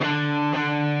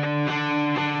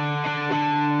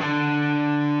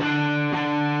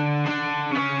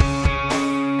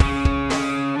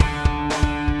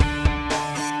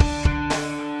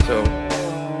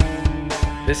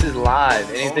live.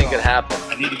 Anything could happen.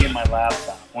 I need to get my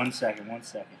laptop. One second.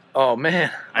 Oh,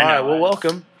 man. I All know, right, well, I-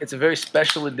 welcome. It's a very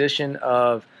special edition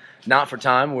of Not For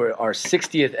Time. We're our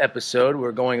 60th episode.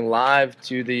 We're going live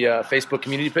to the Facebook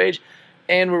community page,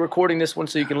 and we're recording this one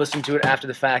so you can listen to it after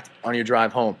the fact on your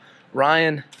drive home.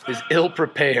 Ryan is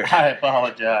ill-prepared. I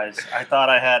apologize. I thought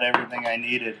I had everything I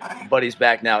needed. But he's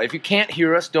back now. If you can't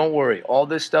hear us, don't worry. All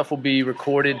this stuff will be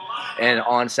recorded and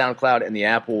on SoundCloud and the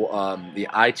Apple, the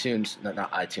iTunes,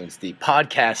 not iTunes, the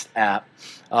podcast app.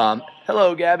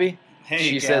 Hello, Gabby. Hey, She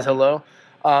Gabby. says hello.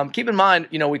 Keep in mind,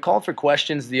 we called for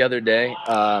questions the other day,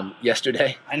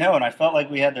 yesterday. I know, and I felt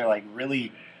like we had to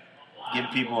really give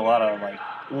people a lot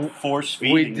of force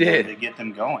feeding did. to get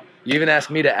them going. You even asked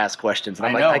me to ask questions, and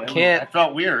I'm know. I can't. I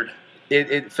felt weird.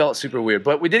 It felt super weird,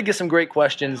 but we did get some great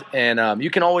questions, and you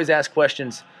can always ask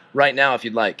questions right now if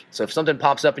you'd like. So if something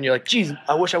pops up and you're like, geez,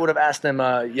 I wish I would have asked them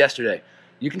yesterday,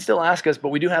 you can still ask us, but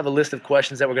we do have a list of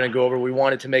questions that we're going to go over. We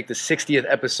wanted to make the 60th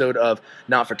episode of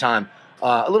Not For Time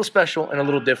a little special and a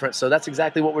little different, so that's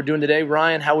exactly what we're doing today.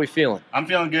 Ryan, how are we feeling? I'm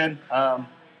feeling good.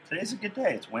 Today's a good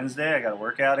day. It's Wednesday. I got a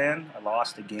workout in. I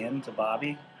lost again to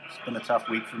Bobby. It's been a tough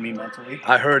week for me mentally.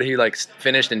 I heard he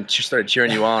finished and started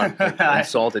cheering you on,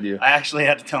 insulted you. I actually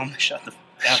had to tell him to shut the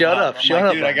F Shut up. up, I'm shut like,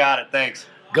 up. Dude, I got it. Thanks.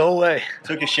 Go away.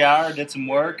 Took a shower, did some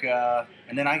work, and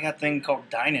then I got a thing called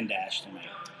Dine and Dash tonight.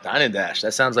 Dine and Dash.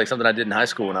 That sounds like something I did in high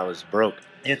school when I was broke.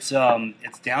 It's down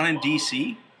in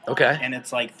D.C. Okay. and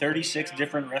it's 36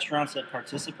 different restaurants that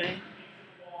participate,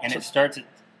 and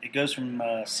it goes from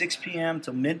 6 p.m.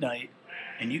 till midnight,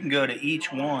 and you can go to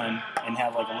each one and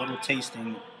have a little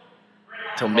tasting.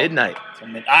 Till midnight.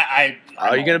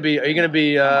 Are you gonna be?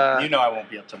 You know I won't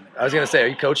be up till midnight. I was gonna say, are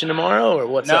you coaching tomorrow or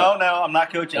what's No, up? I'm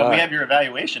not coaching. All We right. have your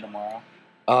evaluation tomorrow.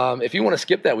 If you want to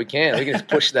skip that, we can. We can just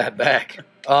push that back.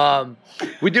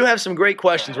 We do have some great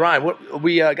questions, Ryan.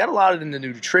 We got a lot in the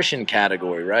nutrition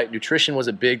category, right? Nutrition was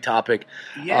a big topic.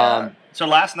 Yeah. So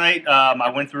last night, I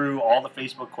went through all the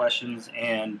Facebook questions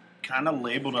and kind of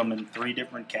labeled them in 3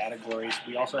 different categories.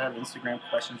 We also have Instagram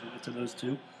questions. We'll get to those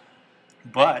too.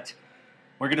 But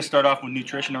we're going to start off with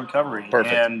nutrition and recovery.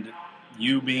 Perfect. And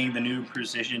you being the new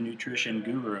precision nutrition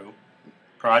guru,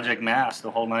 Project Mass,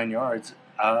 the whole 9 yards,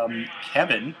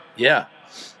 Kevin Yeah.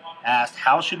 asked,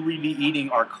 how should we be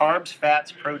eating our carbs,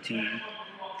 fats, protein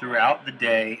throughout the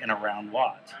day and around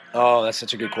what? Oh, that's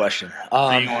such a good question. So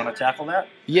you want to tackle that?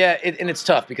 Yeah, and it's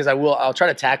tough because I'll try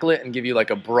to tackle it and give you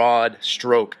a broad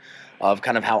stroke of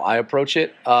kind of how I approach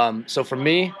it. So for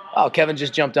me, Kevin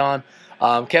just jumped on.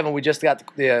 Kevin, we just got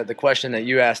the question that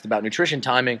you asked about nutrition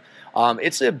timing.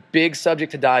 It's a big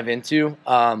subject to dive into,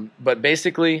 but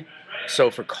basically,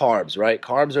 so for carbs, right?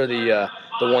 Carbs are the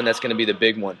one that's going to be the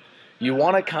big one. You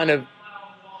want to kind of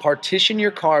partition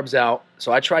your carbs out.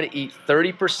 So I try to eat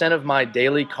 30% of my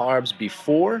daily carbs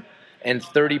before and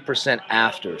 30%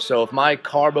 after. So if my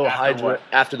carbohydrate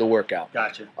after the workout.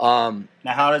 Gotcha. Um,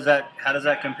 Now, how does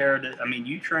that compare to? I mean,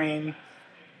 you train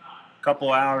a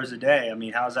couple hours a day. I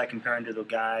mean, how is that comparing to the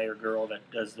guy or girl that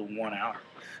does the 1 hour?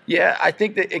 Yeah, I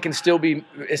think that it can still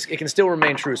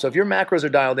remain true. So if your macros are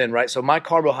dialed in, right? So my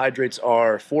carbohydrates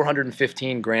are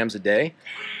 415 grams a day.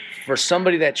 For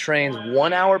somebody that trains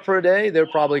 1 hour per day, they're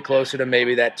probably closer to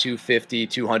maybe that 250,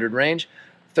 200 range.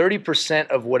 30%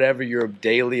 of whatever your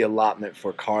daily allotment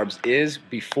for carbs is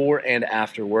before and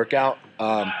after workout.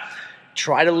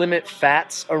 Try to limit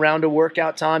fats around a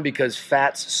workout time because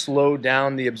fats slow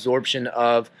down the absorption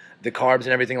of the carbs and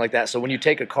everything like that. So when you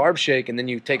take a carb shake and then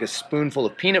you take a spoonful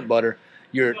of peanut butter,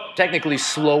 you're technically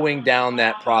slowing down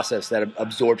that process, that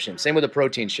absorption. Same with a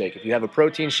protein shake. If you have a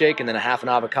protein shake and then a half an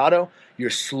avocado, you're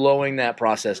slowing that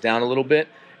process down a little bit.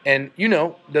 And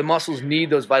the muscles need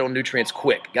those vital nutrients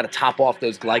quick. Got to top off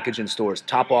those glycogen stores,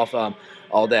 top off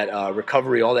all that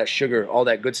recovery, all that sugar, all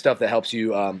that good stuff that helps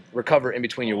you recover in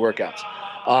between your workouts.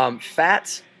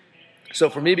 Fats. So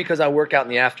for me, because I work out in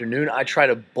the afternoon, I try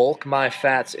to bulk my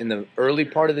fats in the early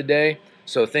part of the day.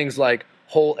 So things like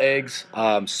whole eggs,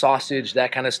 sausage,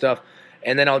 that kind of stuff.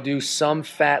 And then I'll do some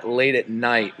fat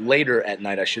later at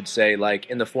night, I should say, like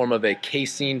in the form of a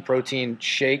casein protein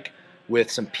shake with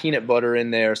some peanut butter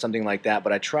in there, something like that.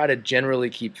 But I try to generally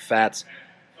keep fats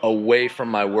away from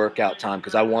my workout time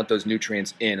because I want those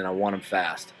nutrients in and I want them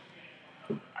fast.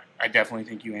 I definitely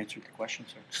think you answered the question,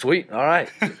 sir. Sweet. All right.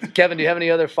 Kevin, do you have any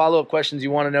other follow-up questions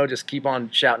you want to know? Just keep on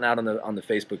shouting out on the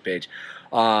Facebook page.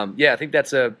 I think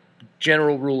that's a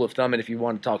general rule of thumb, and if you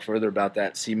want to talk further about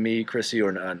that, see me, Chrissy,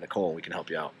 or Nicole. We can help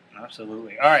you out.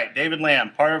 Absolutely. All right, David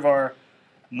Lamb, part of our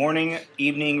morning,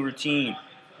 evening routine.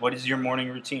 What is your morning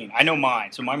routine? I know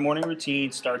mine. So my morning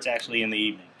routine starts actually in the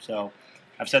evening. So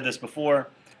I've said this before,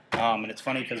 and it's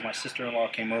funny because my sister-in-law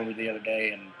came over the other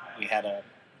day, and we had a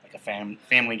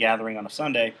family gathering on a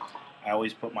Sunday, I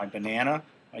always put my banana,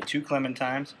 my 2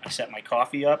 clementines. I set my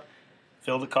coffee up,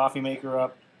 fill the coffee maker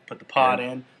up, put the pot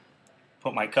in,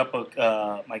 put my cup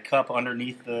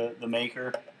underneath the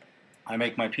maker. I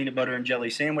make my peanut butter and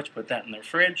jelly sandwich, put that in the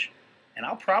fridge, and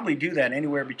I'll probably do that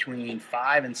anywhere between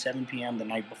 5 and 7 p.m. the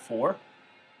night before,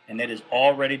 and it is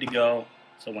all ready to go.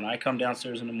 So when I come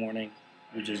downstairs in the morning,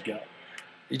 we just go.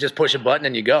 You just push a button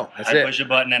and you go. That's it. I push a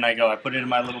button and I go. I put it in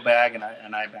my little bag and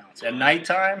I bounce. At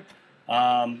nighttime,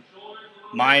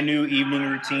 my new evening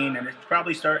routine, and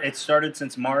it started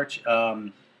since March,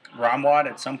 Ramwad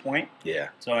at some point. Yeah.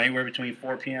 So anywhere between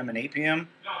 4 p.m. and 8 p.m.,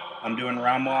 I'm doing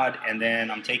Ramwad, and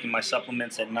then I'm taking my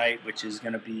supplements at night, which is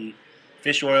going to be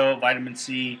fish oil, vitamin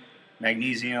C,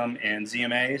 magnesium, and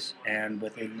ZMAs, and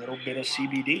with a little bit of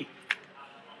CBD.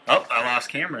 Oh, I lost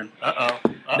Cameron. Uh-oh.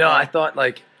 No, I thought,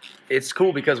 like, it's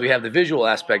cool because we have the visual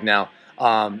aspect now.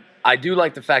 I do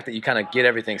like the fact that you kind of get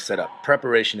everything set up.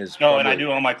 Preparation is No, and I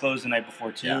do all my clothes the night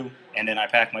before, too, and then I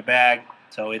pack my bag.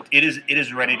 So it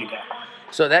is ready to go.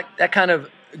 So that kind of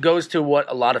goes to what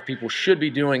a lot of people should be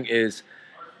doing is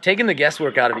taking the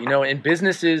guesswork out of it. You know, in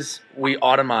businesses, we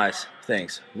automize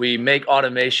things. We make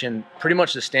automation pretty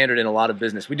much the standard in a lot of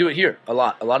business. We do it here a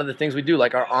lot. A lot of the things we do,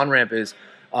 like our on-ramp is,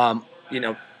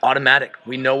 automatic.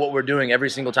 We know what we're doing every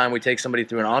single time we take somebody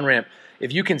through an on-ramp.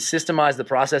 If you can systemize the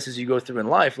processes you go through in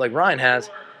life, like Ryan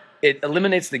has, it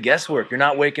eliminates the guesswork. You're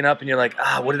not waking up and you're like,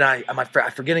 am I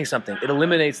forgetting something? It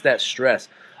eliminates that stress.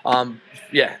 I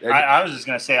was just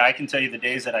going to say, I can tell you the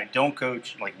days that I don't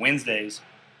coach, like Wednesdays,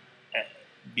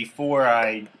 before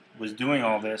I was doing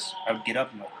all this, I would get up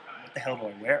and be like, what the hell do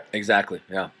I wear? Exactly,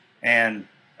 yeah. And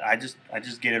I just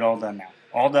get it all done now.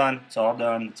 All done. It's all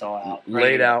done. It's all out.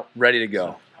 Laid out, ready to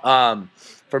go.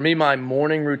 For me, my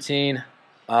morning routine,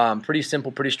 pretty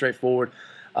simple, pretty straightforward.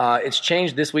 It's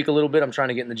changed this week a little bit. I'm trying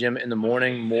to get in the gym in the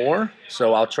morning more,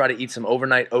 so I'll try to eat some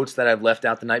overnight oats that I've left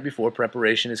out the night before.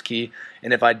 Preparation is key,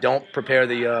 and if I don't prepare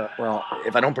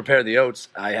the oats,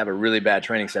 I have a really bad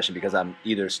training session because I'm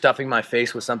either stuffing my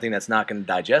face with something that's not going to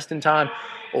digest in time,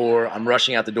 or I'm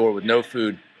rushing out the door with no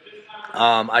food.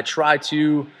 I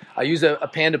use a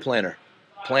Panda planner.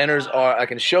 Planners I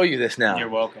can show you this now. You're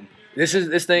welcome. This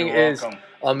thing is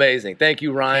amazing. Thank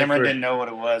you, Ryan. Cameron didn't know what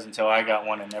it was until I got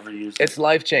one and never used it. It's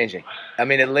life-changing. I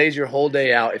mean, it lays your whole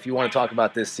day out. If you want to talk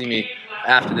about this, see me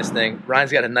after this thing.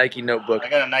 Ryan's got a Nike notebook. I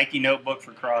got a Nike notebook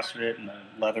for CrossFit and a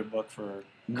leather book for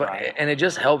cryo. And it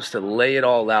just helps to lay it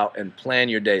all out and plan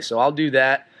your day. So I'll do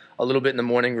that a little bit in the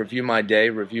morning, review my day,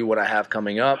 review what I have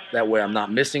coming up. That way I'm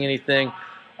not missing anything.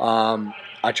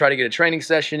 I try to get a training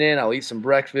session in. I'll eat some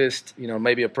breakfast,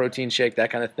 maybe a protein shake,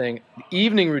 that kind of thing. The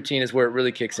evening routine is where it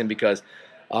really kicks in because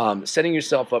setting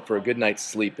yourself up for a good night's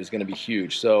sleep is going to be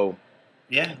huge. So,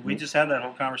 yeah, we just had that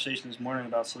whole conversation this morning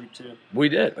about sleep too. We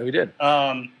did.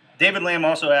 David Lamb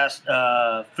also asked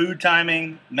food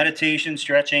timing, meditation,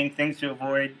 stretching, things to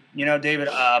avoid. David,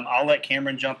 I'll let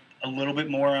Cameron jump a little bit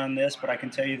more on this, but I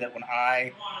can tell you that when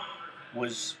I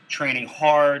was training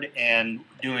hard and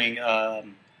doing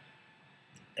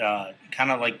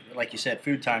kind of like you said,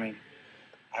 food timing,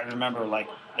 I remember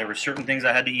there were certain things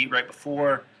I had to eat right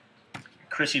before.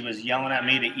 Chrissy was yelling at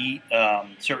me to eat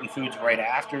certain foods right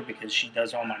after because she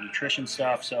does all my nutrition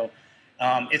stuff. So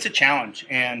it's a challenge.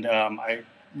 And I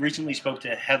recently spoke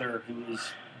to Heather, who is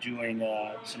doing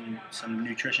some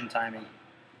nutrition timing,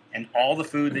 and all the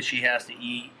food that she has to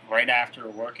eat right after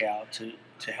a workout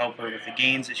to help her with the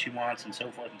gains that she wants and so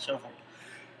forth and so forth.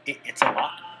 It's a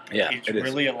lot. Yeah, it's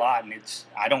really a lot, and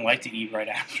I don't like to eat right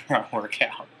after I work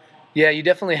out. Yeah, you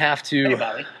definitely have to.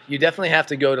 Anybody. You definitely have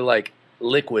to go to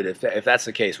liquid if that's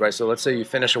the case, right? So let's say you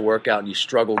finish a workout and you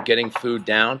struggle getting food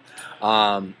down.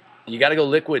 You got to go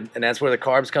liquid, and that's where the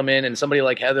carbs come in. And somebody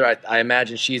like Heather, I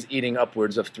imagine she's eating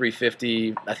upwards of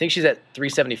 350. I think she's at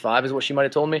 375 is what she might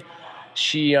have told me.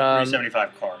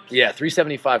 375 carbs. Yeah,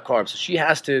 375 carbs. So she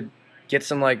has to get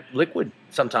some liquid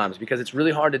sometimes because it's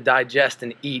really hard to digest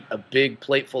and eat a big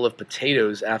plate full of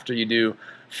potatoes after you do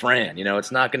Fran.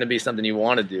 It's not going to be something you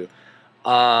want to do.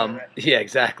 Yeah,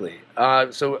 exactly.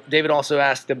 So David also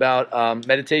asked about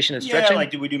meditation and stretching. Yeah,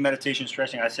 do we do meditation and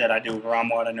stretching? I said I do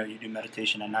Ramwad. I know you do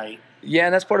meditation at night. Yeah,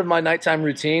 and that's part of my nighttime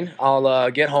routine. I'll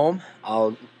get home.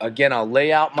 I'll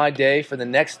lay out my day for the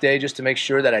next day just to make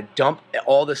sure that I dump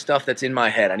all the stuff that's in my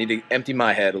head. I need to empty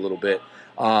my head a little bit.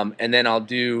 And then I'll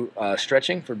do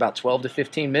stretching for about 12 to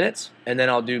 15 minutes, and then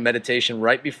I'll do meditation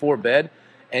right before bed.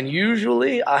 And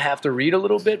usually I have to read a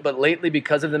little bit, but lately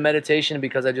because of the meditation and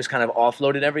because I just kind of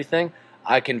offloaded everything,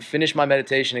 I can finish my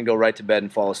meditation and go right to bed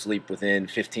and fall asleep within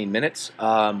 15 minutes.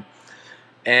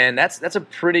 And that's a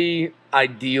pretty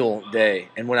ideal day.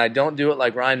 And when I don't do it,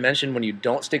 like Ryan mentioned, when you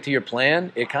don't stick to your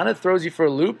plan, it kind of throws you for a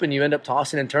loop and you end up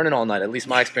tossing and turning all night, at least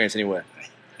my experience anyway.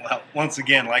 Well, once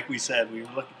again, like we said, we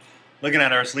were looking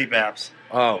at our sleep apps.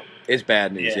 Oh, it's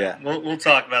bad news, yeah. We'll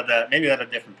talk about that. Maybe at a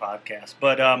different podcast.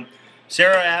 But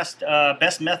Sarah asked,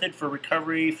 best method for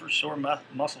recovery for sore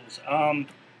muscles.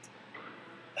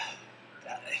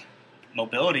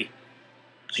 Mobility.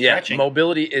 Stretching. Yeah,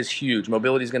 mobility is huge.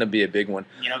 Mobility is going to be a big one.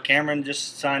 You know, Cameron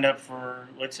just signed up for,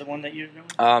 what's the one that you're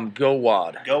doing? Go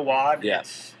WOD. Go WOD. Yeah.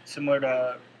 It's similar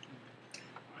to,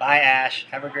 bye, Ash.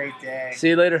 Have a great day. See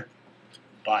you later.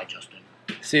 Bye, Justin.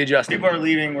 See you, Justin. People are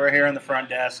leaving. We're here on the front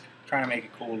desk trying to make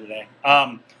it cool today.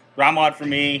 ROMWOD for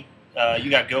me. You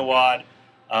got Go WOD.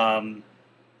 I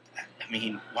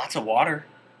mean, lots of water.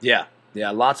 Yeah,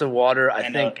 lots of water. I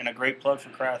think. And a great plug for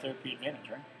Cryotherapy Advantage,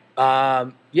 right?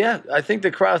 Yeah, I think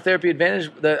the Cryotherapy Advantage,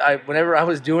 whenever I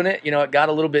was doing it, it got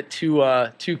a little bit too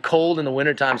cold in the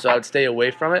wintertime, so I would stay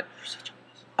away from it.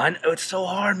 I know, it's so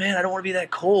hard, man. I don't want to be that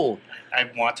cold. I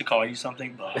want to call you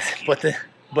something,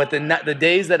 but the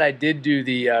days that I did do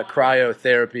the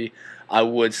cryotherapy, I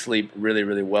would sleep really,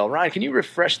 really well. Ryan, can you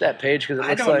refresh that page? Because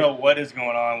I don't know what is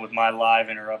going on with my live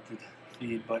interrupted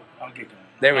feed, but I'll get going.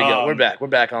 There we go. We're back. We're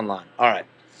back online. All right.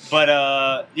 But,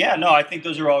 I think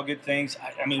those are all good things.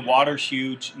 I mean, water's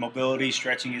huge. Mobility,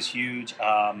 stretching is huge.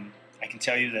 I can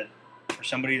tell you that for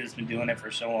somebody that's been doing it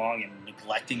for so long and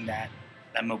neglecting that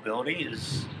mobility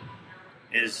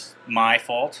is my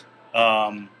fault.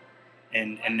 And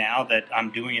now that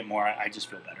I'm doing it more, I just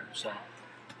feel better. So,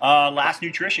 last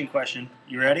nutrition question.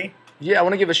 You ready? Yeah, I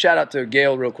want to give a shout out to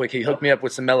Gail real quick. He hooked me up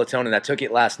with some melatonin. I took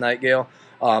it last night, Gail.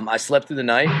 I slept through the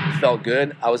night, felt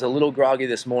good. I was a little groggy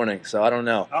this morning, so I don't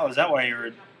know. Oh, is that why you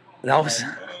were? I was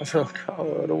like, I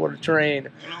don't want to train.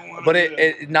 But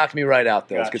it knocked me right out,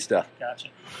 though. Gotcha. It's good stuff. Gotcha.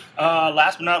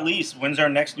 Last but not least, when's our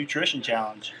next nutrition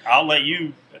challenge? I'll let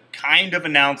you kind of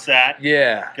announce that.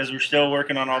 Yeah. Because we're still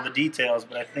working on all the details,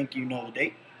 but I think you know the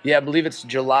date. Yeah, I believe it's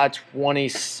July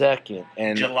 22nd.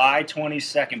 And July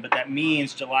 22nd, but that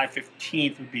means July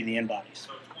 15th would be the in-bodies.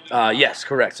 Yes,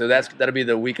 correct. So that'll be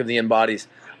the week of the in-bodies.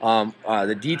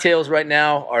 The details right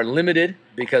now are limited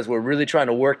because we're really trying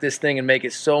to work this thing and make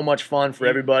it so much fun for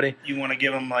everybody. You want to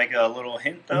give them like a little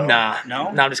hint, though? Nah.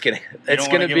 No? No, I'm just kidding. It's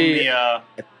going to be...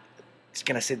 it's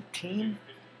going to say team?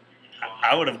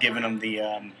 I would have given them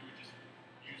the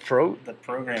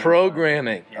programming.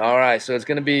 Programming. Yeah. All right, so it's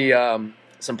going to be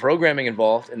some programming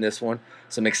involved in this one,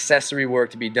 some accessory work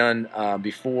to be done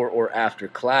before or after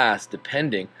class,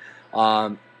 depending.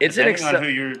 It's depending on who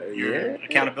your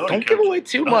accountability Don't coach. give away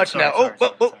too much now. Sorry.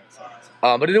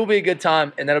 But it'll be a good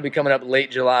time, and that'll be coming up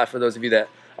late July for those of you that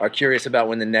are curious about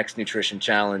when the next nutrition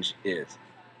challenge is.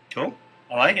 Cool.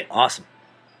 I like it. Awesome.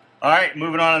 All right,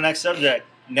 moving on to the next subject.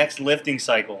 Next lifting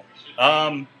cycle.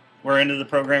 We're into the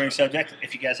programming subject.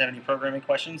 If you guys have any programming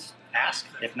questions, ask.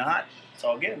 If not, it's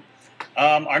all good.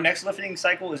 Our next lifting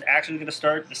cycle is actually going to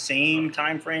start the same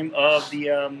time frame of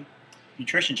the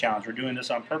nutrition challenge. We're doing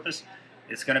this on purpose.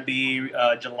 It's going to be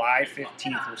July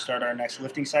 15th. We'll start our next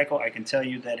lifting cycle. I can tell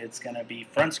you that it's going to be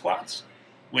front squats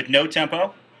with no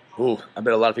tempo. Ooh, I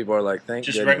bet a lot of people are like, thank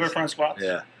Just goodness. regular front squats.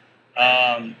 Yeah.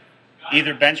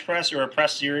 Either bench press or a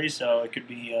press series. So it could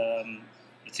be,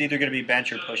 it's either going to be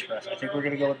bench or push press. I think we're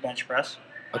going to go with bench press.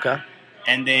 Okay.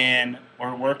 And then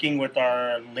we're working with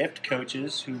our lift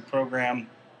coaches who program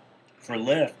for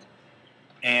lift.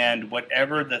 And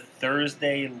whatever the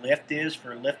Thursday lift is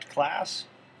for lift class,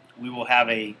 we will have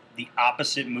the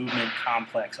opposite movement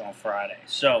complex on Friday.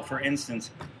 So, for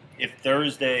instance, if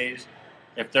Thursday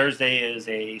is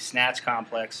a snatch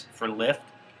complex for lift,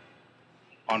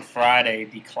 on Friday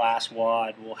the class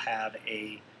WOD will have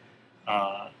a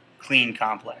clean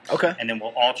complex. Okay. And then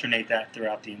we'll alternate that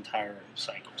throughout the entire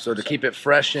cycle. So to keep it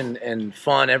fresh and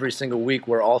fun every single week,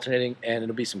 we're alternating, and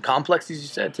it'll be some complexes, you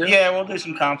said, too? Yeah, we'll do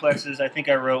some complexes. I think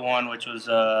I wrote one which was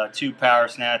 2 power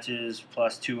snatches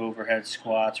plus 2 overhead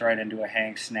squats right into a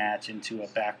hang snatch into a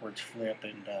backwards flip.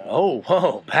 And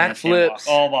back flips.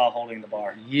 All while holding the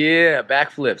bar. Yeah,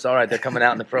 back flips. All right, they're coming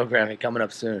out in the programming coming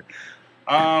up soon.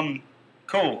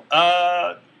 Cool.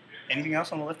 Anything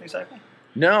else on the lifting cycle?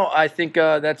 No, I think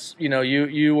that's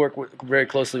you work very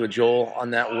closely with Joel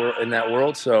on that in that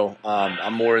world, so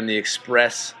I'm more in the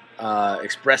express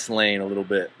lane a little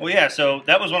bit. Well, yeah. So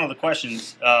that was one of the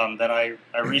questions that I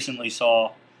recently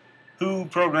saw. Who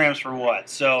programs for what?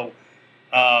 So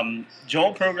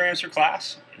Joel programs for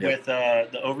class with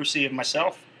the oversee of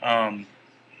myself.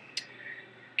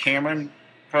 Cameron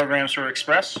programs for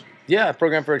Express. Yeah, I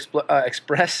program for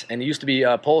Express, and it used to be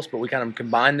Pulse, but we kind of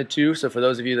combined the two. So for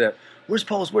those of you that, where's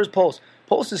Pulse?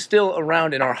 Pulse is still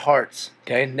around in our hearts,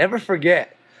 okay? Never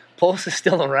forget, Pulse is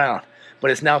still around, but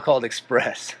it's now called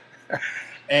Express.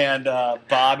 And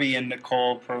Bobby and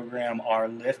Nicole program our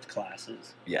lift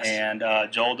classes. Yes. And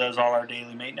Joel does all our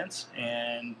daily maintenance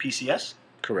and PCS.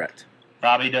 Correct.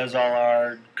 Bobby does all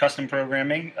our custom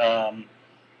programming. Oh,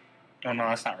 no,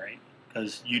 that's not right.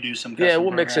 Because you do some custom Yeah,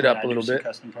 we'll mix it up a little bit.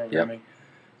 Custom programming.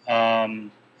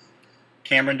 Yep.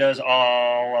 Cameron does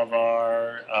all of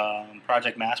our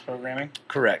Project Mass programming.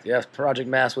 Correct. Yes, Project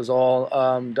Mass was all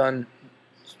done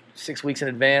 6 weeks in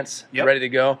advance, Yep. ready to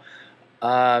go.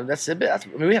 That's a bit. I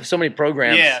mean, we have so many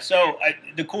programs. Yeah. So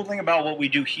the cool thing about what we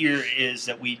do here is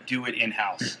that we do it in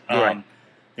house. Right.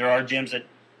 There are gyms that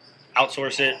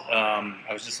outsource it.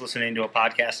 I was just listening to a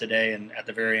podcast today, and at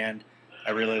the very end,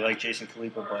 I really like Jason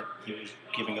Khalipa, but he was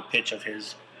giving a pitch of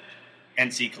his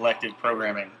NC Collective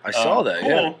programming. I saw that. Cool,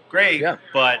 yeah. Great, Yeah.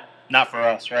 but not for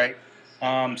us, right?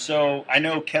 So I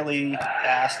know Kelly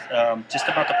asked just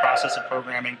about the process of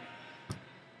programming.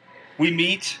 We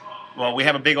meet. Well, we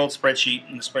have a big old spreadsheet,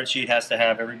 and the spreadsheet has to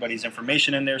have everybody's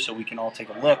information in there so we can all take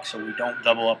a look, so we don't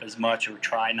double up as much or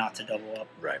try not to double up.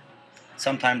 Right.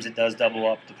 Sometimes it does double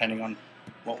up depending on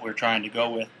what we're trying to go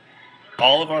with.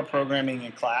 All of our programming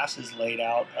in class is laid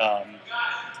out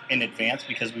in advance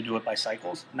because we do it by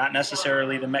cycles. Not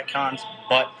necessarily the Metcons,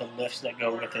 but the lifts that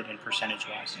go with it and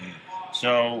percentage-wise.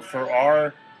 So for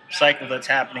our cycle that's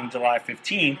happening July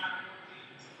 15th,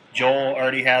 Joel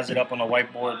already has it up on the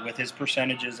whiteboard with his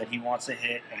percentages that he wants to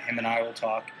hit, and him and I will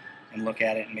talk and look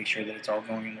at it and make sure that it's all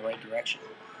going in the right direction.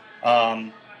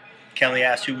 Kelly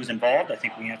asked who was involved. I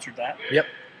think we answered that. Yep.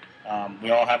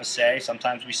 We all have a say.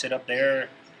 Sometimes we sit up there,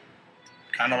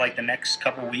 kind of like the next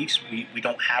couple weeks, we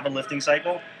don't have a lifting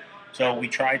cycle, so we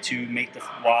try to make the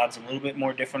WODs a little bit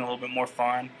more different, a little bit more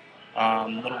fun,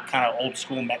 little kind of old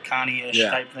school Metcon-ish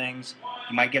type things.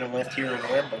 You might get a lift here or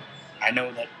there, but I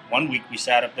know that one week we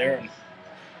sat up there and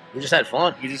We just had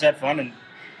fun. And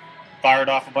fired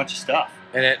off a bunch of stuff.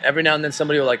 And then every now and then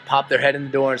somebody will like pop their head in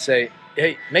the door and say,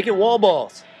 "Hey, make it wall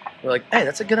balls." We're like, "Hey,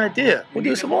 that's a good idea. We'll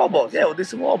do some wall balls." Yeah, we'll do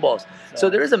some wall balls. So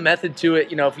there is a method to it.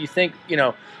 You know, if you think, you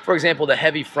know, for example, the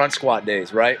heavy front squat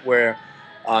days, right? Where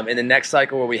in the next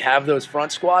cycle where we have those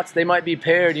front squats, they might be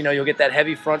paired. You know, you'll get that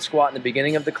heavy front squat in the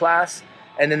beginning of the class.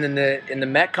 And then in the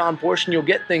Metcon portion, you'll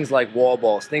get things like wall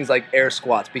balls, things like air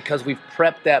squats, because we've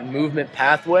prepped that movement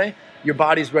pathway. Your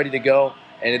body's ready to go,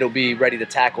 and it'll be ready to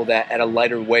tackle that at a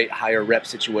lighter weight, higher rep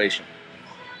situation.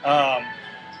 Sorry,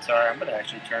 I'm going to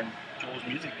actually turn Joel's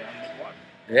music down mid-wad.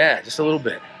 Yeah, just a little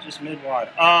bit. Just mid-wad.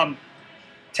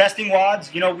 Testing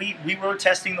WODs. You know, we were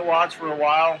testing the WODs for a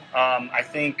while. I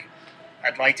think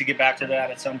I'd like to get back to that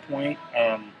at some point.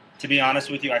 To be honest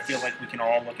with you, I feel like we can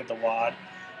all look at the WOD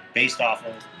based off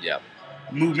of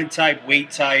movement type, weight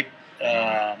type,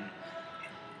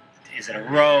 is it a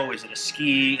row, is it a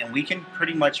ski, and we can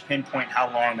pretty much pinpoint how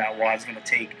long that WOD is going to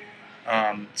take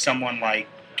someone like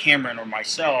Cameron or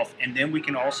myself, and then we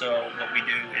can also, what we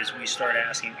do is we start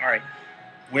asking, all right,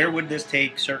 where would this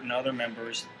take certain other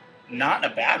members, not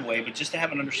in a bad way, but just to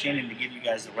have an understanding to give you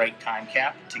guys the right time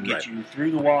cap to get you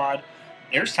through the WOD.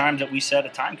 There's times that we set a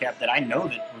time cap that I know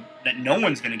that no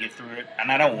one's going to get through it, and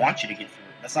I don't want you to get through it.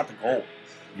 That's not the goal.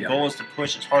 The goal is to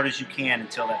push as hard as you can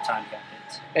until that time cap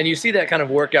hits. And you see that kind of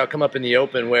workout come up in the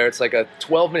open where it's like a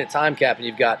 12-minute time cap and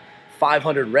you've got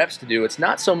 500 reps to do. It's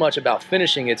not so much about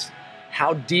finishing. It's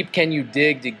how deep can you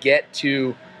dig to get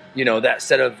to, you know, that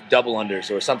set of double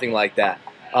unders or something like that.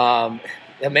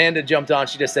 Amanda jumped on.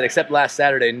 She just said, except last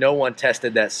Saturday, no one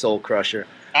tested that soul crusher.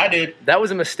 I did. That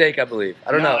was a mistake, I believe.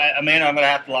 I don't know. Amanda, I'm going to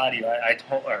have to lie to you.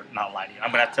 Not lie to you.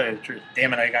 I'm going to have to tell you the truth.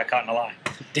 Damn it, I got caught in a lie.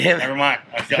 Damn it. Never mind.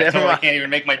 I can't even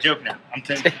make my joke now. I'm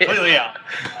completely out.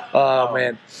 Oh,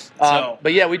 man.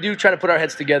 But yeah, we do try to put our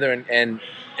heads together and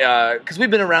because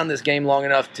we've been around this game long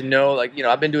enough to know, like, you know,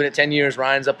 I've been doing it 10 years.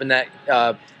 Ryan's up in that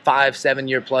 5-7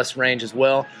 year plus range as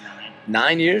well.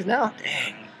 9 years now?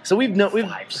 Dang. So we've 5-7.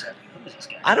 What is this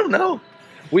guy? I don't know.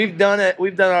 We've done it.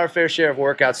 We've done our fair share of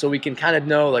workouts, so we can kind of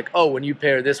know, like, oh, when you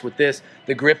pair this with this,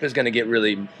 the grip is going to get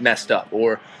really messed up,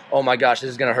 or oh my gosh, this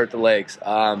is going to hurt the legs.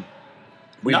 I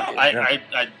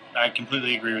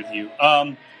completely agree with you.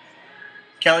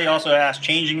 Kelly also asked,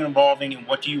 changing and evolving, and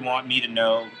what do you want me to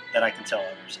know that I can tell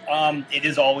others? It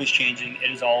is always changing.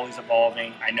 It is always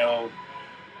evolving. I know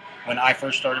when I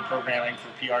first started programming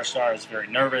for PR Star, I was very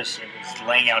nervous. It was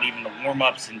laying out even the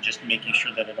warm-ups and just making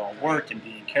sure that it all worked and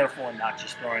being careful and not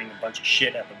just throwing a bunch of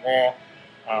shit at the wall,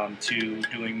 to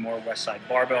doing more West Side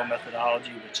Barbell methodology,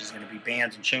 which is going to be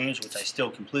bands and chains, which I still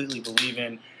completely believe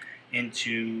in,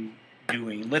 into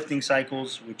doing lifting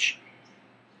cycles, which,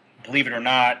 believe it or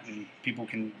not, and people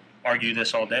can argue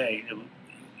this all day,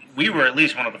 we were at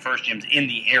least one of the first gyms in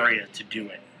the area to do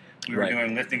it. We were Right.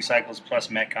 doing lifting cycles plus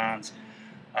Metcons.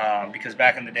 Because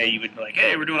back in the day, you would be like,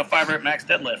 hey, we're doing a 5-rep max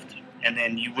deadlift. And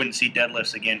then you wouldn't see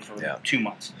deadlifts again for 2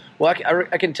 months. Well,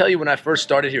 I can tell you when I first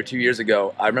started here 2 years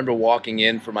ago, I remember walking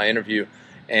in for my interview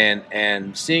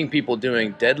and seeing people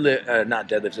doing not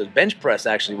deadlifts, it was bench press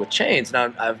actually with chains.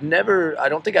 Now, I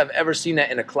don't think I've ever seen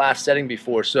that in a class setting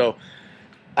before. So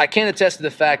I can attest to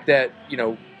the fact that,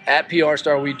 at PR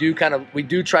Star, we do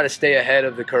try to stay ahead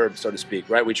of the curve, so to speak,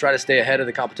 right? We try to stay ahead of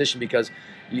the competition because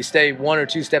you stay 1 or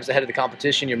 2 steps ahead of the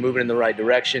competition, you're moving in the right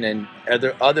direction, and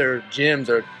other gyms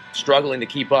are struggling to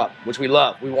keep up, which we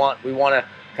love. We want to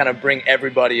kind of bring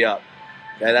everybody up.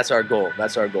 Okay, that's our goal.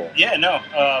 Yeah, no.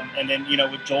 And then,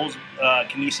 with Joel's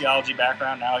kinesiology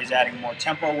background, now he's adding more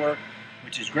tempo work,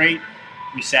 which is great.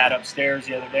 We sat upstairs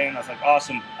the other day, and I was like,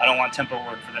 awesome. I don't want tempo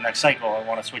work for the next cycle. I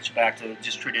want to switch back to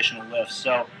just traditional lifts.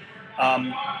 So,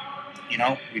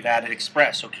 we've added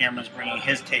Express. So Cameron's bringing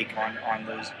his take on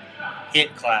those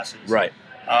HIIT classes. Right.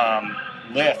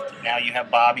 Lift. Now you have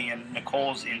Bobby and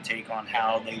Nicole's intake on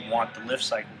how they want the lift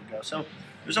cycle to go. So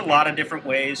there's a lot of different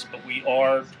ways, but we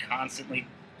are constantly,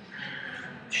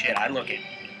 I look at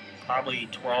probably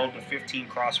 12 to 15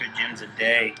 CrossFit gyms a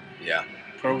day. Yeah.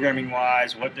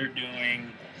 Programming-wise, what they're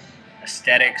doing,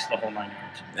 aesthetics, the whole 9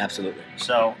 yards. Absolutely.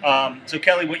 So,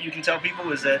 Kelly, what you can tell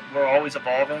people is that we're always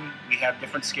evolving. We have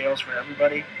different scales for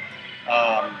everybody.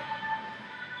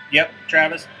 Yep,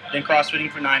 Travis, been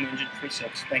CrossFitting for 9, injured for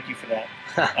 6. Thank you for that.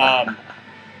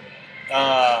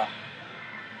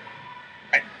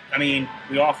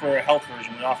 We offer a health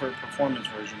version. We offer a performance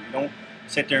version. We don't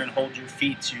sit there and hold your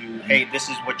feet to, hey, this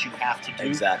is what you have to do.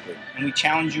 Exactly. And we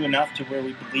challenge you enough to where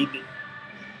we believe that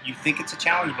you think it's a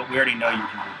challenge, but we already know you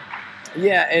can do it.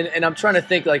 Yeah, and I'm trying to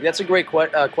think, that's a great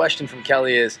question from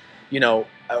Kelly is,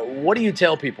 what do you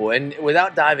tell people? And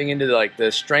without diving into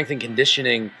the strength and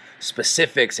conditioning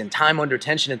specifics and time under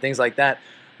tension and things like that,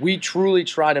 we truly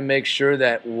try to make sure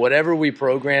that whatever we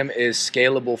program is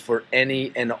scalable for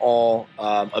any and all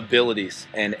abilities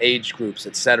and age groups,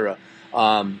 etc.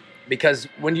 Because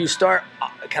when you start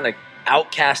kind of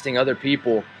outcasting other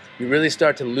people, you really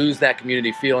start to lose that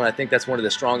community feel, and I think that's one of the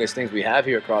strongest things we have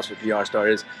here at CrossFit PR Star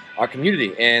is our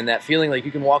community, and that feeling like you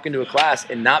can walk into a class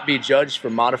and not be judged for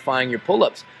modifying your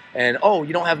pull-ups. And,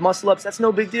 you don't have muscle-ups, that's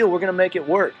no big deal, we're going to make it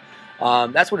work.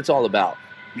 That's what it's all about.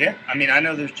 Yeah, I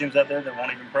know there's gyms out there that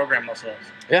won't even program muscle-ups.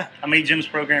 Yeah. How many gyms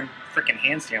program freaking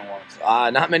handstand walks?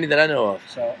 Not many that I know of.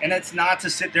 So, and it's not to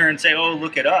sit there and say, oh,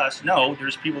 look at us. No,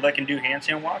 there's people that can do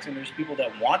handstand walks, and there's people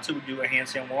that want to do a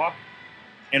handstand walk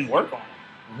and work on it.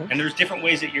 Mm-hmm. And there's different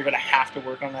ways that you're going to have to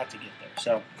work on that to get there.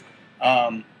 So,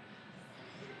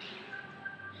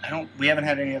 we haven't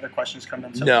had any other questions come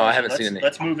in. No, I haven't seen any.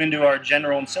 Let's move into our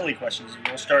general and silly questions.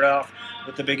 We'll start off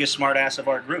with the biggest smartass of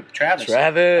our group, Travis.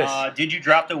 Did you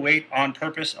drop the weight on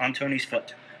purpose on Tony's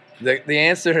foot? The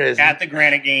answer is at the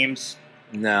Granite Games.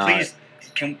 No. Please,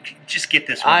 just get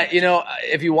this one.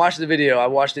 If you watch the video, I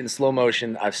watched it in slow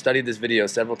motion. I've studied this video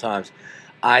several times.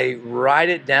 I ride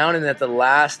it down, and at the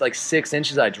last 6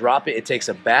 inches, I drop it. It takes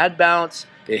a bad bounce.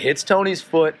 It hits Tony's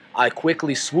foot. I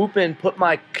quickly swoop in, put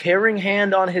my caring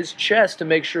hand on his chest to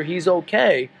make sure he's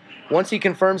okay. Once he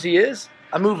confirms he is,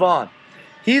 I move on.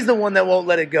 He's the one that won't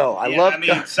let it go.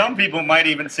 Some people might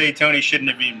even say Tony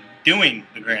shouldn't have been doing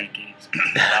the Granite Games,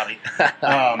 Bobby.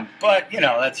 But,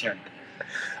 that's here.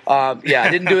 I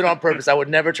didn't do it on purpose. I would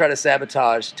never try to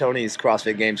sabotage Tony's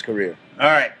CrossFit Games career.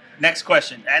 All right. Next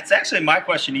question. That's actually my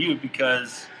question to you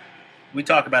because we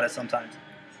talk about it sometimes.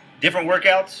 Different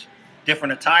workouts,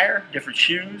 different attire, different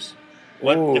shoes,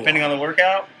 depending on the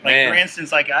workout. For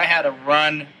instance, I had a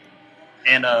run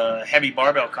in a heavy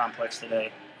barbell complex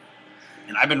today,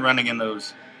 and I've been running in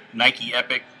those Nike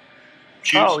Epic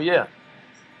shoes. Oh, yeah.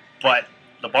 But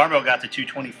the barbell got to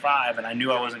 225, and I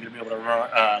knew I wasn't going to be able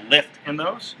to lift in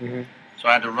those. Mm-hmm. So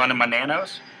I had to run in my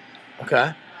Nanos.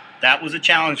 Okay. That was a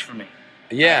challenge for me.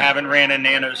 Yeah. I haven't ran in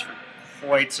Nanos for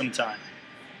quite some time.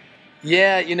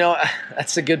 Yeah,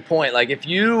 that's a good point. If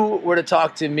you were to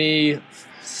talk to me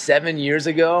 7 years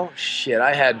ago,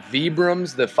 I had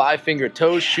Vibrams, the 5-finger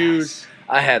toe shoes.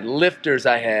 I had lifters.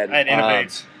 I had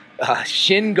Innovates.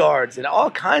 Shin guards and all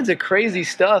kinds of crazy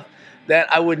stuff that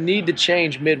I would need to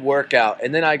change mid-workout.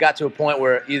 And then I got to a point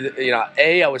where either,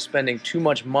 I was spending too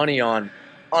much money on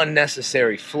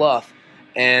unnecessary fluff,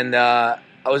 and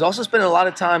I was also spending a lot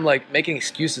of time making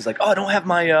excuses I don't have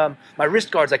my my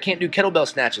wrist guards. I can't do kettlebell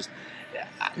snatches.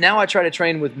 Now I try to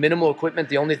train with minimal equipment.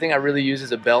 The only thing I really use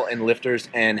is a belt and lifters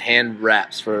and hand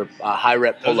wraps for high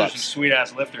rep pull-ups. Those are some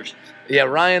sweet-ass lifters. Yeah,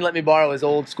 Ryan let me borrow his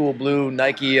old school blue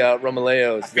Nike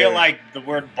Romaleos. I feel like the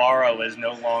word borrow is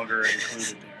no longer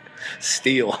included there.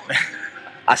 Steal.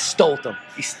 I stole them.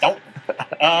 He stole them.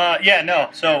 Yeah, no.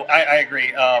 So I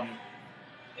agree.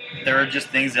 There are just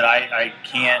things that I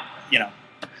can't,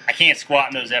 I can't squat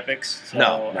in those epics. So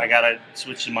No. I got to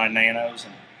switch to my nanos.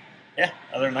 And yeah,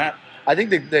 other than that. I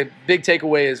think the big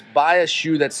takeaway is buy a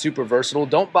shoe that's super versatile.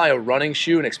 Don't buy a running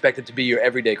shoe and expect it to be your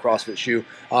everyday CrossFit shoe.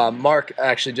 Mark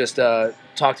actually just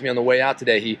talked to me on the way out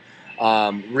today. He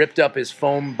ripped up his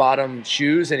foam bottom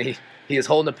shoes, and he is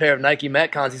holding a pair of Nike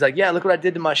Metcons. He's like, yeah, look what I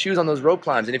did to my shoes on those rope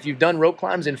climbs. And if you've done rope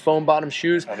climbs in foam bottom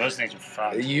shoes, Those things are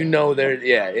fun.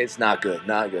 it's not good.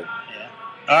 Not good. Yeah.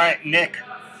 All right, Nick,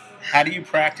 how do you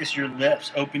practice your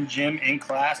lifts? Open gym, in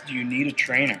class? Do you need a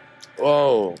trainer?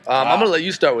 Whoa. I'm going to let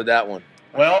you start with that one.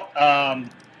 Well,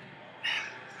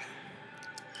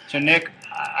 so Nick,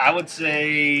 I would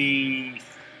say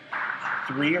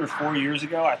 3 or 4 years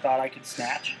ago, I thought I could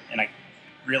snatch, and I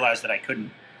realized that I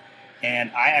couldn't.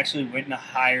 And I actually went and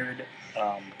hired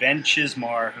Ben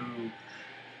Chismar, who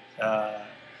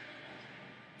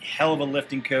hell of a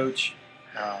lifting coach,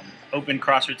 opened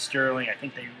CrossFit Sterling. I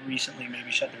think they recently maybe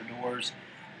shut their doors.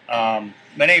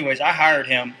 But anyways, I hired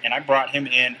him, and I brought him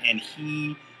in, and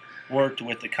he worked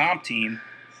with the comp team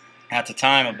at the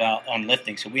time on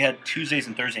lifting. So we had Tuesdays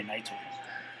and Thursday nights with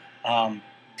him.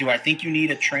 Do I think you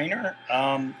need a trainer?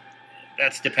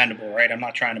 That's dependable, right? I'm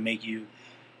not trying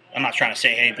to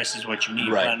say, hey, this is what you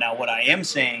need. Right. Now, what I am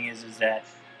saying is that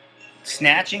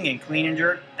snatching and clean and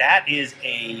jerk, that is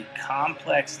a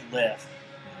complex lift,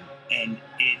 and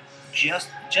it just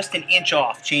an inch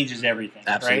off changes everything.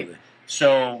 Absolutely. Right?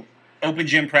 So open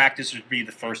gym practice would be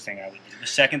the first thing I would do. The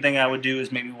second thing I would do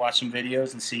is maybe watch some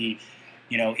videos and see,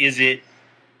 is it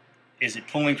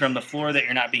pulling from the floor that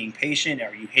you're not being patient?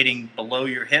 Are you hitting below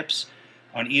your hips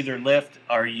on either lift?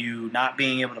 Are you not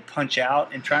being able to punch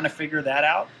out, and trying to figure that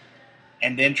out?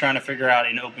 And then trying to figure out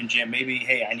in open gym, maybe,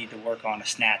 hey, I need to work on a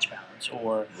snatch balance,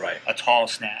 or a tall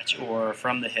snatch, or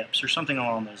from the hips, or something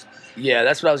along those lines. Yeah,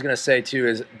 that's what I was going to say too,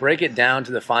 is break it down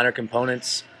to the finer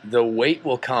components. The weight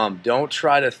will come. Don't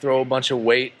try to throw a bunch of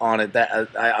weight on it. That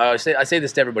I say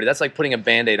this to everybody. That's like putting a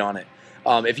Band-Aid on it.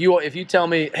 If you tell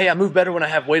me, hey, I move better when I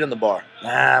have weight on the bar.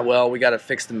 Well, we got to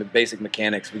fix the basic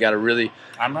mechanics. We got to really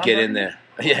get in there.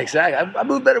 Yeah, exactly. I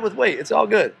move better with weight. It's all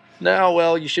good. No,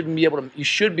 well, you should be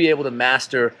able to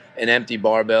master an empty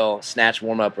barbell snatch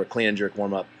warm up or clean and jerk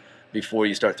warm up before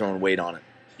you start throwing weight on it.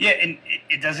 Yeah, and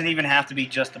it doesn't even have to be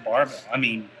just a barbell. I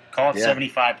mean, call it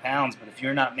 75 pounds, but if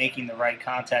you're not making the right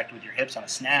contact with your hips on a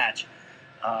snatch,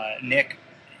 Nick,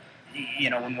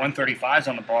 when 135 is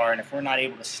on the bar, and if we're not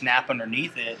able to snap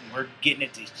underneath it, and we're getting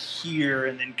it to here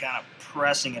and then kind of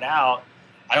pressing it out,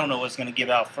 I don't know what's going to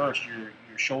give out first, your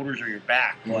shoulders or your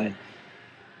back. Mm-hmm.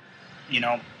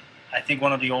 But, I think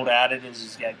one of the old adages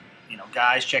is that,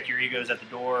 guys, check your egos at the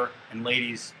door, and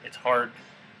ladies, it's hard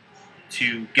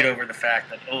to get over the fact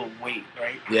that, weight,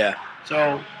 right? Yeah.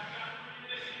 So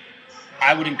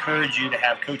I would encourage you to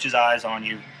have coach's eyes on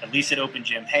you, at least at open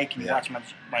gym. Hey, can you watch my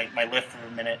lift for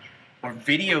a minute? Or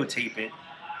videotape it,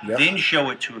 then show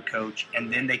it to a coach,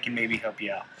 and then they can maybe help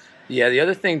you out. Yeah, the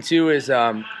other thing, too, is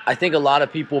I think a lot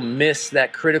of people miss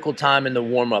that critical time in the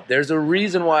warm-up. There's a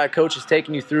reason why a coach is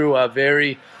taking you through a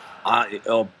very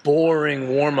boring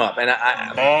warm-up. And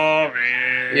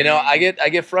boring. I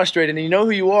get frustrated. And you know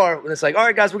who you are when it's like, all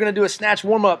right, guys, we're going to do a snatch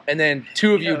warm-up. And then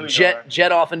two of you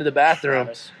jet off into the bathroom.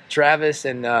 Travis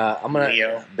and I'm going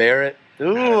to Barrett.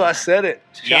 Ooh, I said it.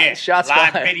 Shots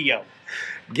live fired. Video.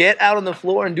 Get out on the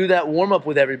floor and do that warm-up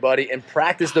with everybody and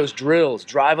practice those drills,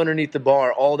 drive underneath the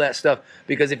bar, all that stuff.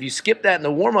 Because if you skip that in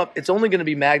the warm-up, it's only going to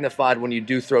be magnified when you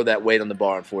do throw that weight on the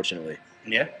bar, unfortunately.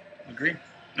 Yeah, agree.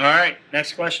 All right,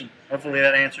 next question. Hopefully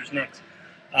that answers Nick's.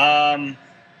 Are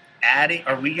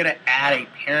we going to add a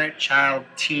parent-child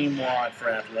team WOD for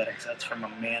athletics? That's from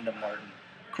Amanda Martin.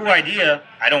 Cool idea.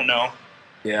 I don't know.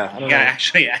 Yeah, I don't know. know.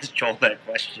 Actually ask Joel that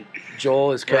question.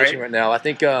 Joel is coaching right now. I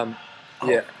think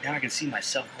yeah. Now I can see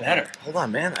myself better. Hold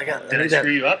on, man. Did I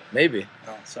screw you up? Maybe.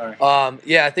 Oh, sorry.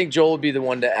 Yeah, I think Joel would be the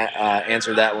one to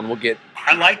answer that one. We'll get.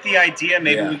 I like the idea.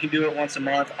 Maybe we can do it once a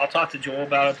month. I'll talk to Joel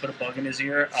about it. Put a bug in his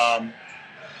ear.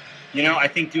 I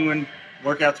think doing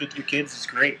workouts with your kids is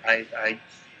great. I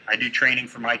do training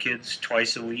for my kids 3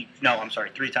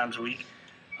 times a week.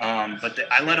 But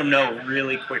I let them know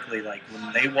really quickly, like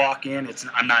when they walk in,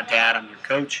 I'm not dad, I'm your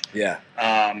coach. Yeah.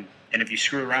 And if you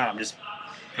screw around, I'm just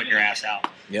putting your ass out.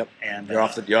 Yep. And you're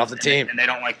off the team. And they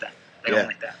don't like that. They don't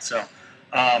like that. So,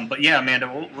 but yeah, Amanda,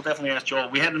 we'll definitely ask Joel.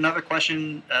 We had another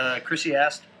question. Chrissy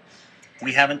asked.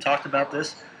 We haven't talked about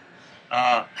this.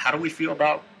 How do we feel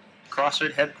about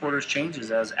CrossFit headquarters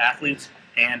changes as athletes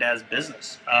and as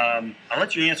business? I'll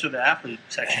let you answer the athlete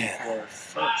section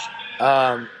first.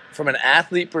 From an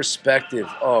athlete perspective,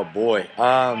 oh boy.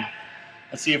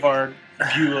 Let's see if our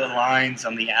view aligns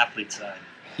on the athlete side.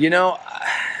 You know,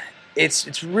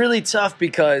 it's really tough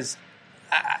because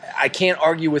I can't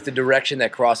argue with the direction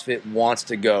that CrossFit wants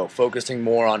to go, focusing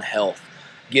more on health,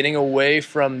 getting away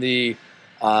from the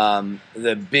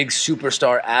big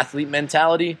superstar athlete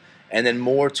mentality, and then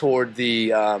more toward the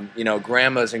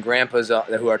grandmas and grandpas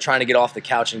who are trying to get off the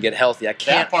couch and get healthy.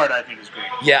 That part I think is great.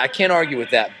 Yeah, I can't argue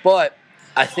with that, but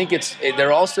I think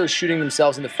they're also shooting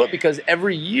themselves in the foot because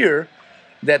every year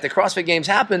that the CrossFit Games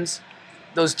happens,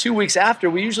 those 2 weeks after,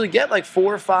 we usually get like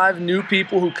 4 or 5 new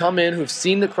people who come in who've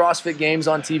seen the CrossFit Games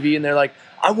on TV and they're like,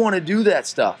 I want to do that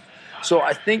stuff. So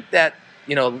I think that,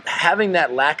 having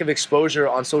that lack of exposure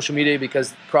on social media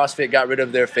because CrossFit got rid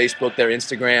of their Facebook, their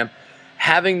Instagram,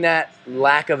 having that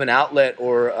lack of an outlet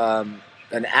or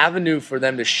an avenue for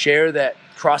them to share that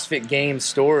CrossFit Games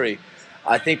story,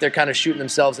 I think they're kind of shooting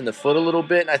themselves in the foot a little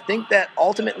bit. And I think that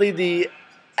ultimately the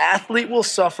athlete will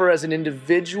suffer as an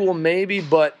individual maybe,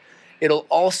 but it'll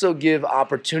also give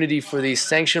opportunity for these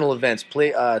sanctional events,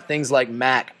 things like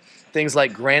MAC, things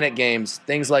like Granite Games,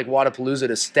 things like Wadapalooza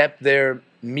to step their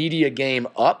media game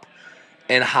up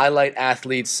and highlight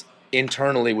athletes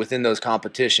internally within those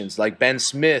competitions. Like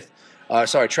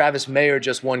Travis Mayer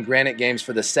just won Granite Games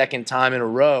for the second time in a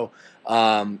row.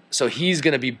 So he's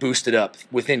going to be boosted up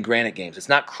within Granite Games. It's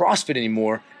not CrossFit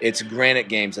anymore. It's Granite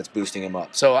Games that's boosting him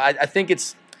up. So I think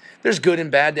there's good and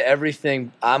bad to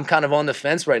everything. I'm kind of on the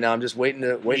fence right now. I'm just waiting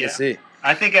to see.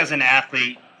 I think as an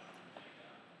athlete,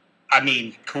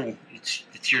 cool.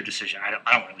 It's your decision.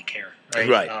 I don't really care.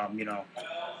 Right.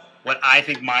 What I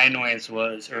think my annoyance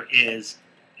is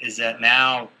that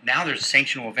now there's a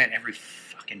sanctional event every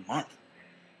fucking month,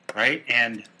 right?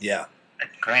 And yeah.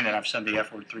 Granted, I've said the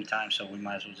F word 3 times, so we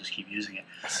might as well just keep using it.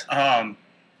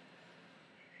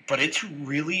 But it's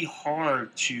really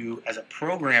hard to, as a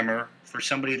programmer, for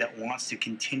somebody that wants to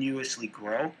continuously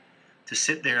grow, to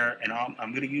sit there, and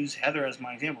I'm going to use Heather as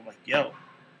my example, like, yo,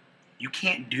 you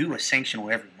can't do a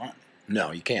sanctional every month.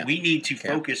 No, you can't. We need to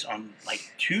focus on,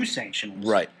 2 sanctionals.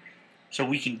 Right. So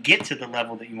we can get to the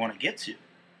level that you want to get to.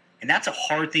 And that's a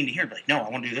hard thing to hear. Like, no, I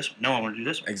want to do this one. No, I want to do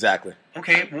this one. Exactly.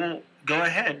 Okay, well, go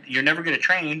ahead. You're never going to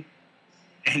train,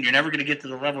 and you're never going to get to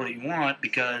the level that you want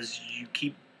because you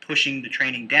keep pushing the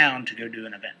training down to go do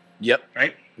an event. Yep.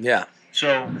 Right? Yeah.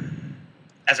 So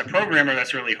as a programmer,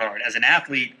 that's really hard. As an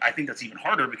athlete, I think that's even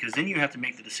harder because then you have to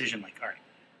make the decision like, all right,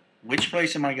 which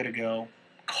place am I going to go?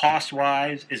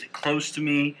 Cost-wise, is it close to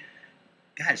me?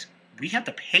 Guys, we have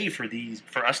to pay for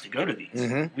us to go to these.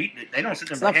 Mm-hmm. They don't sit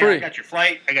there and say, hey, free. I got your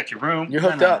flight, I got your room. You're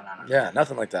hooked up. No. Yeah,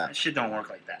 nothing like that. That shit don't work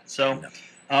like that. So,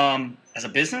 as a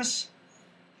business,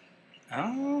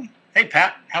 hey,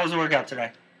 Pat, how was the workout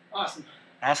today? Awesome.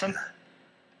 Awesome?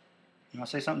 You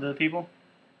want to say something to the people?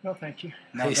 No, thank you.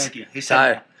 No, thank you. He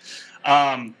said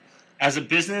that. As a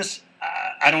business,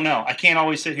 I don't know. I can't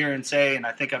always sit here and say, and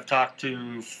I think I've talked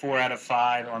to 4 out of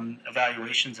 5 on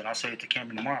evaluations, and I'll say it to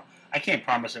Cameron tomorrow. I can't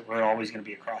promise that we're always going to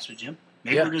be a CrossFit gym.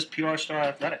 Maybe we're just PR Star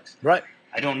Athletics. Right.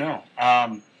 I don't know.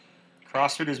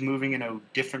 CrossFit is moving in a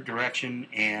different direction,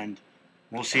 and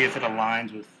we'll see if it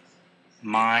aligns with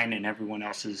mine and everyone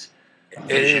else's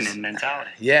vision and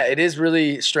mentality. Yeah, it is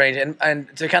really strange.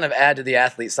 And to kind of add to the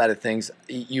athlete side of things,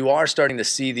 you are starting to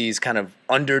see these kind of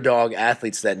underdog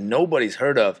athletes that nobody's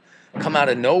heard of come out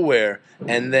of nowhere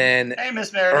and then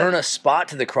earn a spot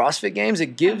to the CrossFit Games.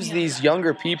 It gives these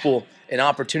younger people an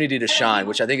opportunity to shine,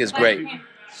 which I think is great.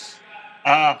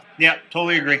 Yeah,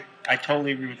 totally agree. I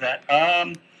totally agree with that.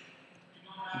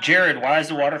 Jared, why is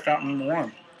the water fountain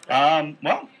warm? Jared,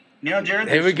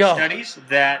 there's some studies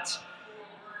that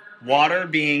water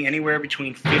being anywhere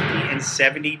between 50 and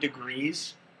 70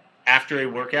 degrees after a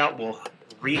workout will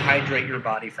rehydrate your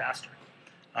body faster.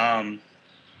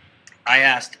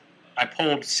 I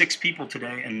polled 6 people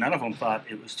today, and none of them thought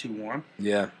it was too warm.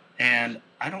 Yeah. And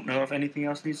I don't know if anything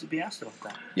else needs to be asked of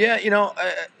that. Yeah,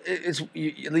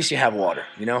 at least you have water,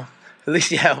 At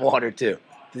least you have water, too.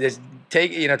 Just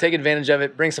take advantage of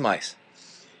it. Bring some ice.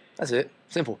 That's it.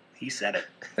 Simple. He said it.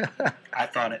 I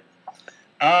thought it.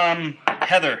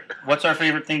 Heather, what's our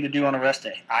favorite thing to do on a rest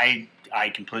day? I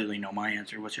completely know my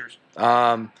answer. What's yours?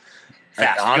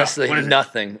 Fast. Honestly,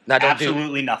 nothing.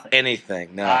 Absolutely nothing.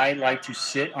 Anything. No. I like to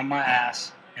sit on my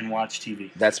ass and watch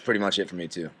TV. That's pretty much it for me,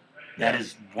 too. That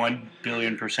is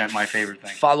 1,000,000,000% my favorite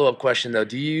thing. Follow-up question, though.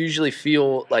 Do you usually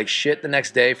feel like shit the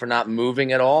next day for not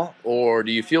moving at all? Or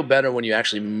do you feel better when you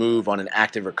actually move on an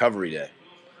active recovery day?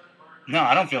 No,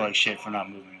 I don't feel like shit for not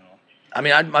moving at all. I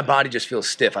mean, my body just feels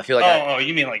stiff. I feel like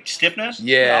you mean like stiffness?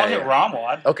 Yeah. I'll hit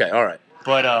Rommel. Okay, all right.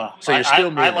 But so you're still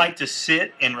moving. I like to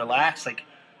sit and relax. Like,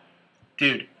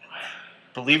 dude,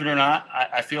 believe it or not,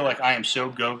 I feel like I am so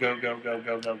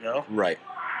go. Right.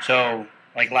 So,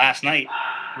 like last night,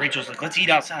 Rachel's like, let's eat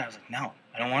outside. I was like, no,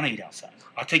 I don't want to eat outside.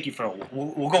 I'll take you for a walk.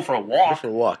 We'll go for a walk. Go for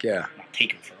a walk, yeah. I'll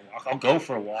take her for a walk. I'll go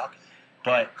for a walk.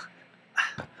 But,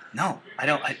 no, I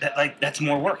don't. That's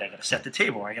more work. I got to set the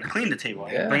table. I got to clean the table.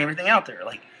 I got to bring everything out there.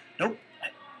 Like, nope,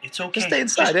 it's okay. Just stay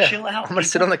inside, Just chill out. I'm going to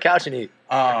sit on the couch and eat.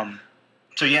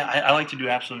 So, yeah, I like to do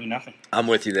absolutely nothing. I'm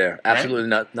with you there.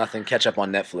 Absolutely nothing. Catch up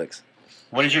on Netflix.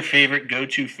 What is your favorite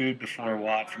go-to food before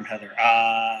what from Heather?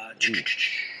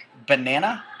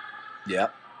 Banana.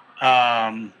 Yep.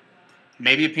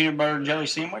 Maybe a peanut butter and jelly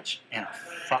sandwich and a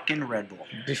fucking Red Bull.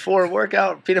 Before a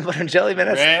workout, peanut butter and jelly,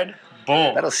 man. Red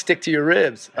Bull. That'll stick to your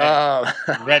ribs.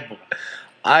 Red Bull.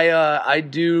 I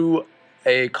do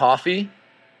a coffee,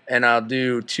 and I'll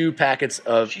do 2 packets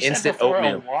of instant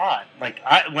oatmeal. A WOD. Like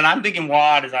when I'm thinking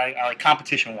WOD, is I like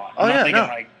competition WOD. I'm not thinking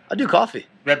like I do coffee.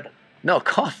 Red Bull. No,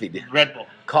 coffee, dude. Red Bull.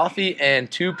 Coffee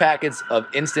and 2 packets of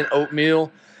instant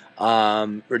oatmeal,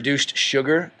 reduced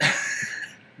sugar.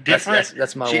 Different.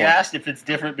 That's my one. She asked if it's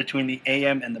different between the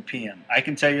AM and the PM. I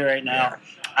can tell you right now,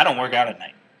 I don't work out at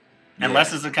night.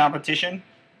 Unless it's a competition,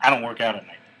 I don't work out at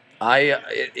night.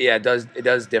 It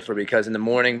does differ because in the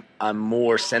morning I'm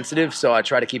more sensitive, so I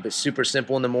try to keep it super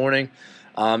simple in the morning.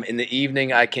 In the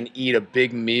evening, I can eat a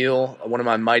big meal, one of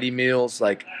my mighty meals,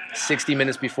 like 60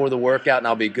 minutes before the workout, and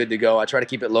I'll be good to go. I try to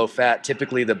keep it low fat,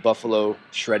 typically the buffalo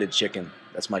shredded chicken.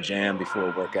 That's my jam before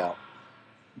a workout.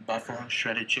 Buffalo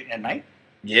shredded chicken at night?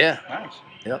 Yeah. Nice.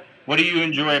 Yep. What do you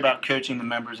enjoy about coaching the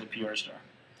members at PR Star?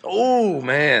 Oh,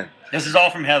 man. This is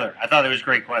all from Heather. I thought it was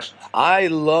great questions. I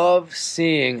love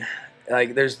seeing,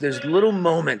 like, there's little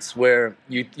moments where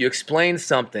you explain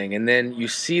something and then you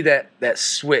see that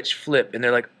switch flip and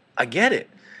they're like, I get it.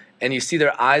 And you see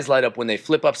their eyes light up when they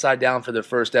flip upside down for their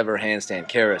first ever handstand.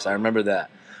 Karis, I remember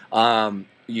that.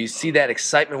 You see that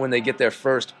excitement when they get their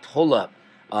first pull-up.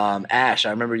 Ash, I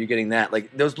remember you getting that.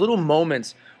 Like, those little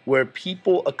moments where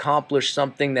people accomplish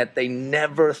something that they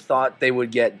never thought they would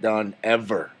get done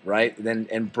ever, right?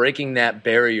 And breaking that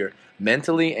barrier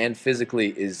mentally and physically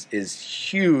is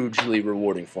hugely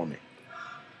rewarding for me.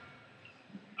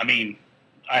 I mean,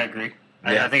 I agree.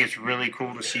 Yeah. I think it's really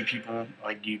cool to see people,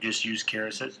 like you just use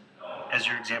Karis as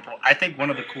your example. I think one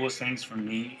of the coolest things for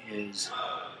me is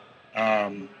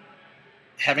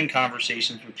having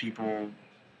conversations with people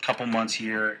a couple months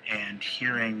here and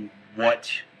hearing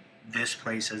what this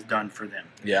place has done for them.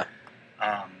 Yeah.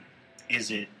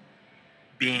 Is it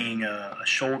being a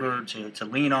shoulder to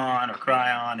lean on or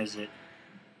cry on? Is it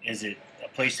a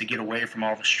place to get away from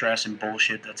all the stress and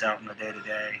bullshit that's out in the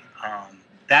day-to-day?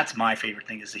 That's my favorite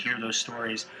thing, is to hear those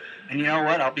stories. And you know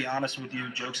what? I'll be honest with you,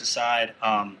 jokes aside,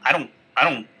 I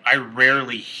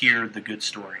rarely hear the good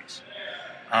stories.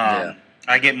 I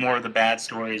get more of the bad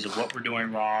stories of what we're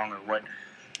doing wrong or what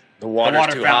the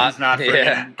water fountain's not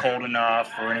freaking cold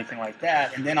enough or anything like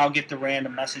that. And then I'll get the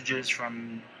random messages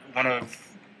from one of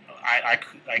I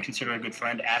consider a good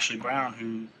friend, Ashley Brown,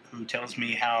 who tells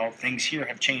me how things here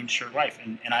have changed her life.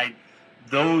 And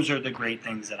those are the great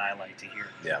things that I like to hear.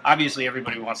 Yeah. Obviously,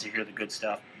 everybody wants to hear the good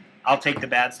stuff. I'll take the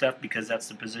bad stuff because that's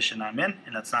the position I'm in,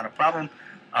 and that's not a problem.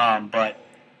 But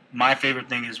my favorite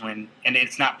thing is when, and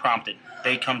it's not prompted,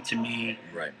 they come to me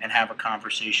and have a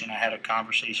conversation. I had a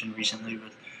conversation recently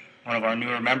with one of our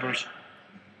newer members,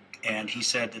 and he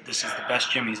said that this is the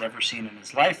best gym he's ever seen in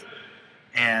his life,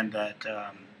 and that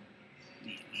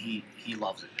he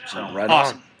loves it. So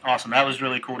awesome. That was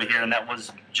really cool to hear, and that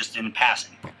was just in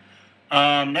passing.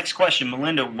 Next question,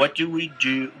 Melinda. What do we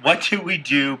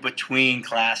do between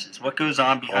classes? What goes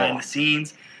on behind the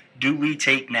scenes? Do we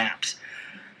take naps?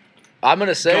 I'm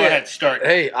gonna say. Go ahead, start.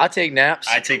 Hey, I take naps.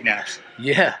 I take naps.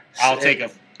 Yeah. I'll take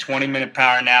a 20-minute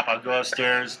power nap. I'll go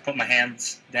upstairs, put my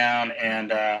hands down,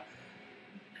 and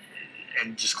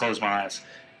just close my eyes.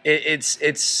 And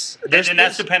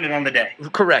that's dependent on the day.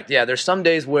 Correct. Yeah. There's some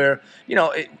days where,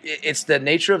 it's the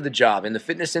nature of the job. In the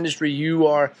fitness industry, you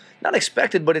are not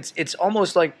expected, but it's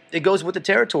almost like it goes with the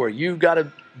territory. You've got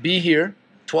to be here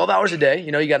 12 hours a day.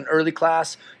 You got an early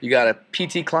class. You got a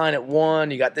PT client at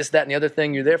 1. You got this, that, and the other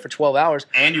thing. You're there for 12 hours.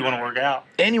 And you want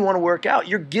to work out.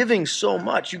 You're giving so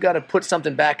much. You got to put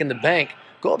something back in the bank.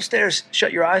 Go upstairs,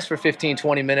 shut your eyes for 15,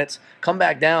 20 minutes, come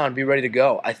back down, be ready to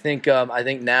go. I think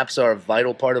naps are a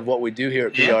vital part of what we do here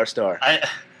at PR Star.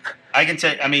 I can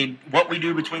tell you, I mean, what we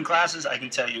do between classes, I can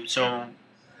tell you. So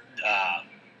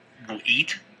we'll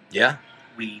eat. Yeah.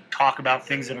 We talk about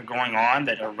things that are going on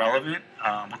that are relevant.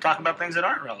 We'll talk about things that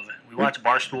aren't relevant. We watch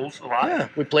Barstools a lot. Yeah.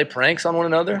 We play pranks on one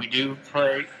another. We do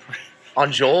play.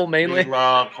 On Joel, mainly. We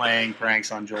love playing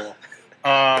pranks on Joel.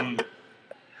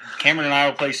 Cameron and I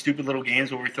will play stupid little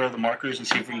games where we throw the markers and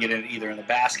see if we can get it either in the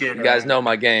basket. You guys know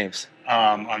my games.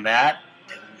 On that,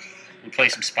 we play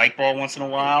some spike ball once in a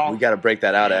while. We got to break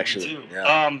that out, Yeah, actually. we do.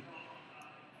 Yeah.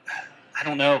 I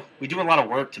don't know. We do a lot of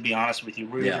work, to be honest with you.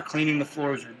 We're Yeah. either cleaning the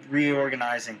floors, we're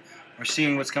reorganizing, we're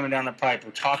seeing what's coming down the pipe, we're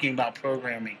talking about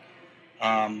programming.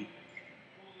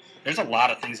 There's a lot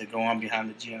of things that go on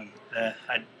behind the gym that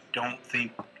I don't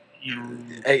think you.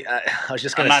 Hey, I was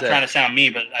just I'm going to not say. trying to sound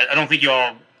mean, but I don't think you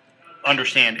all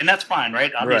understand, and that's fine,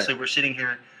 right? Obviously, we're sitting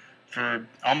here for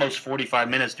almost 45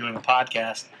 minutes doing a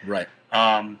podcast. Right.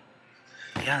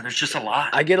 Yeah, there's just a lot.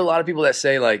 I get a lot of people that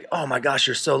say, like, oh, my gosh,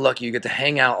 you're so lucky you get to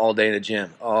hang out all day in the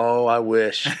gym. Oh, I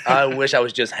wish. I wish I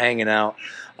was just hanging out.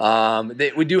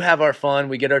 We do have our fun.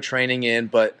 We get our training in,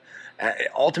 but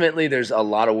ultimately there's a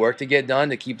lot of work to get done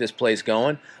to keep this place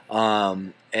going.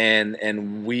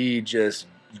 And we just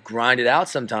grind it out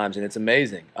sometimes, and it's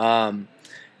amazing.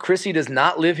 Chrissy does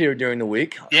not live here during the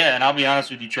week. Yeah, and I'll be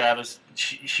honest with you, Travis.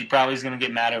 She probably is going to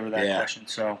get mad over that question.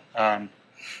 So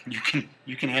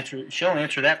you can answer. She'll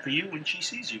answer that for you when she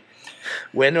sees you.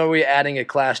 When are we adding a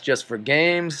class just for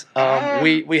games?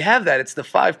 We have that. It's the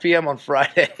 5 p.m. on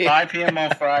Friday. 5 p.m.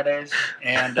 on Fridays,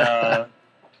 and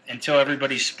until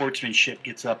everybody's sportsmanship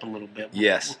gets up a little bit,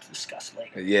 we'll discuss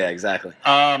later. Yeah, exactly.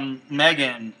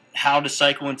 Megan, how to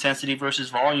cycle intensity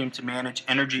versus volume to manage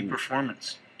energy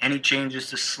performance. Any changes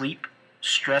to sleep,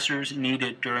 stressors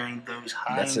needed during those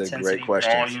high-intensity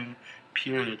volume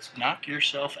periods? Knock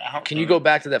yourself out. Can you go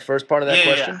back to that first part of that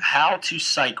question? Yeah. How to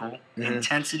cycle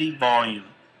intensity/volume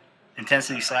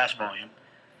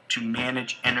to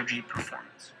manage energy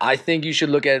performance. I think you should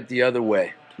look at it the other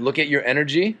way. Look at your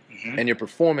energy and your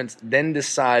performance, then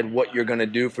decide what you're going to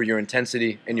do for your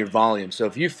intensity and your volume. So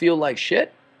if you feel like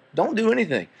shit, don't do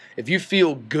anything. If you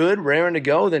feel good, raring to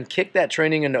go, then kick that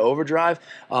training into overdrive.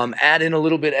 Add in a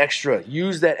little bit extra.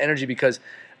 Use that energy because,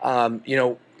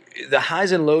 the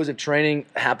highs and lows of training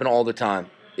happen all the time.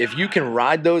 If you can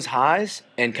ride those highs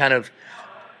and kind of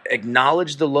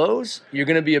acknowledge the lows, you're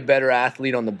going to be a better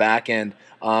athlete on the back end.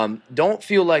 Don't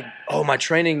feel like, oh, my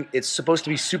training, it's supposed to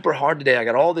be super hard today. I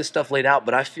got all this stuff laid out,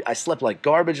 but I slept like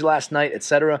garbage last night,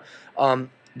 etc.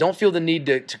 Don't feel the need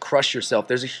to crush yourself.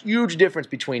 There's a huge difference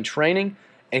between training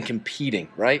and competing,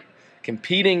 right?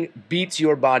 Competing beats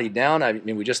your body down. I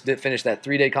mean, we just did finish that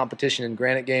 3-day competition in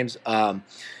Granite Games.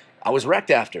 I was wrecked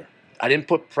after. I didn't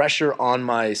put pressure on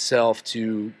myself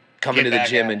to come into the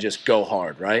gym and just go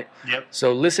hard, right? Yep.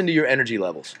 So listen to your energy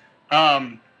levels.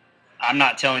 I'm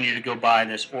not telling you to go buy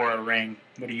this Oura ring.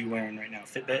 What are you wearing right now?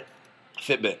 Fitbit?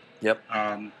 Fitbit. Yep.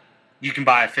 You can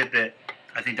buy a Fitbit.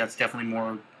 I think that's definitely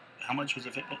more. How much was a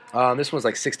Fitbit? This one's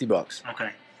like $60. Okay.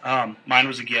 Mine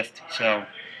was a gift, so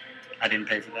I didn't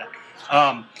pay for that.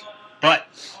 But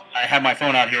I have my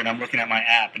phone out here, and I'm looking at my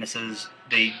app, and it says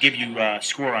they give you a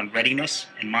score on readiness,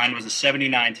 and mine was a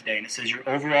 79 today, and it says your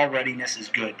overall readiness is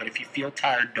good, but if you feel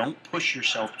tired, don't push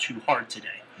yourself too hard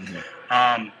today.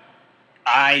 Mm-hmm.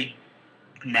 I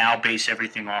now base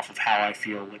everything off of how I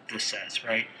feel what this says,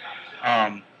 right?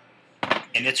 And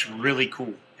it's really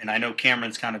cool. And I know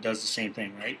Cameron's kind of does the same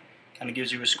thing, right? Kind of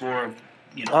gives you a score of,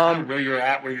 kind of where you're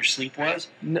at, where your sleep was.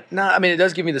 No, I mean, it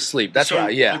does give me the sleep. That's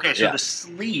right, yeah. Okay, so the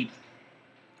sleep,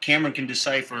 Cameron can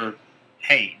decipher,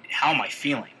 hey, how am I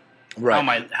feeling?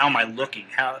 Right. How am I looking?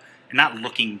 Not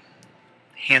looking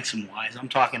handsome-wise. I'm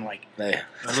talking like, I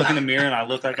look in the mirror and I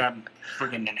look like I'm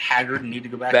freaking haggard and need to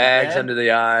go back Bags to bed. under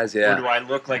the eyes, yeah. Or do I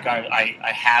look like I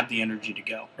have the energy to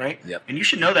go, right? Yep. And you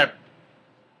should know that,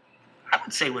 I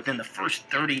would say, within the first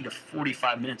 30 to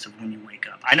 45 minutes of when you wake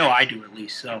up. I know I do at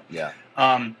least. So yeah.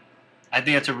 I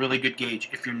think that's a really good gauge.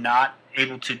 If you're not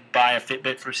able to buy a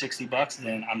Fitbit for $60,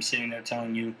 then I'm sitting there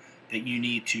telling you that you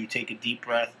need to take a deep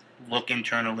breath, look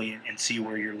internally, and see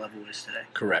where your level is today.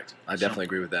 Correct. I definitely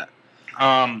agree with that.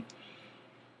 Are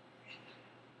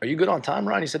you good on time,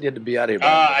 Ryan? You said you had to be out of here.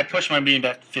 I pushed my meeting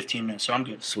back to 15 minutes, so I'm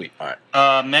good. Sweet. All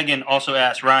right. Megan also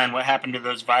asked, Ryan, what happened to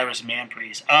those virus man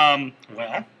prees?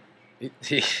 Well,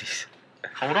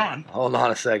 hold on. Hold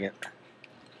on a second.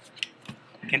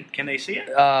 Can they see it?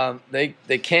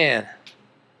 They can.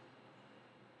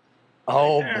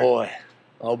 Oh boy.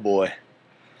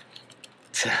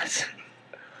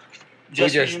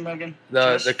 Just for you, Megan.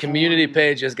 The community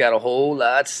page just got a whole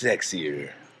lot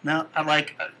sexier. No, I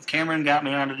like Cameron got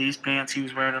me onto these pants. He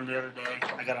was wearing them the other day.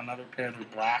 I got another pair. They're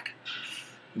black.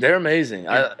 They're amazing.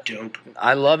 They're dope.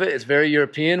 I love it. It's very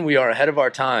European. We are ahead of our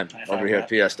time over here at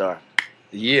PSR.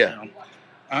 Yeah.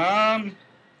 So,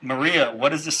 Maria,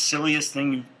 what is the silliest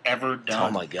thing you've ever done?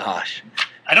 Oh my gosh.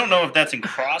 I don't know if that's in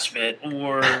CrossFit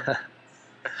or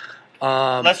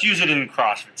Let's use it in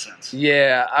CrossFit sense.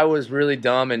 Yeah, I was really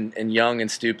dumb and young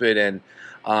and stupid, and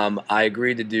I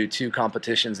agreed to do 2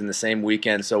 competitions in the same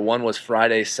weekend. So one was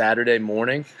Friday, Saturday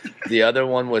morning. The other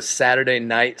one was Saturday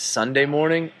night, Sunday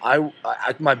morning.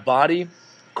 My body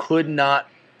could not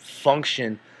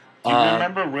function. Do you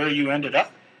remember where you ended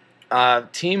up?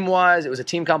 Team-wise, it was a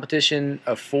team competition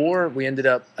of 4. We ended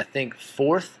up, I think,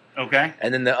 4th. Okay.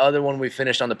 And then the other one we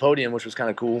finished on the podium, which was kind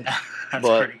of cool. That's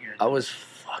but pretty good. I was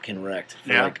fucking wrecked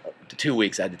for like 2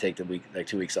 weeks. I had to take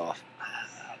 2 weeks off.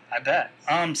 I bet.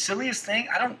 Silliest thing?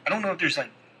 I don't know if there's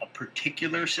like a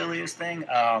particular silliest thing.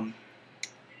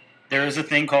 There is a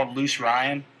thing called Loose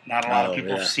Ryan. Not a lot of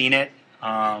people have seen it.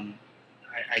 I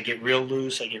get real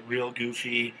loose. I get real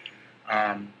goofy.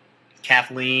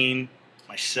 Kathleen,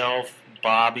 myself,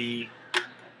 Bobby,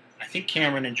 I think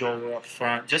Cameron and Joel were up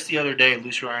front. Just the other day,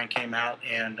 Loose Ryan came out,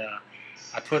 and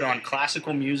I put on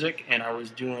classical music, and I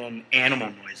was doing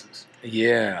animal noises.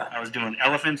 Yeah. I was doing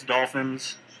elephants,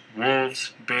 dolphins,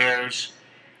 wolves, bears.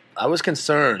 I was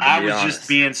concerned. I was just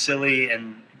being silly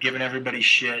and giving everybody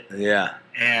shit. Yeah.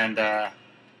 And I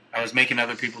was making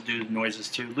other people do noises,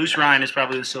 too. Loose Ryan is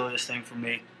probably the silliest thing for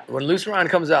me. When Loose Ryan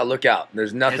comes out, look out.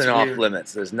 There's nothing off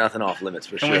limits. There's nothing off limits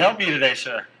for sure. Can we help you today,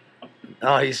 sir?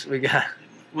 Oh,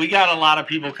 we got a lot of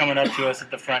people coming up to us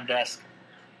at the front desk.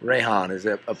 Rayhan is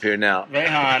up here now.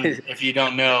 Rayhan, if you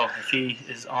don't know, if he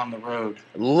is on the road,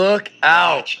 look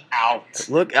out. Watch out.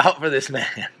 Look out for this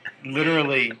man.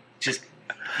 Literally,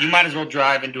 you might as well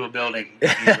drive into a building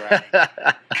if he's driving.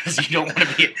 Because you don't want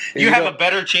to be. You have a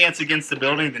better chance against the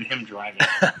building than him driving.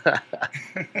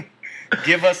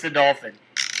 Give us the dolphin.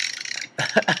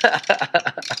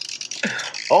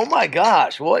 Oh my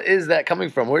gosh, what is that coming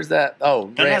from? Where's that? Oh,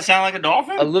 doesn't that sound like a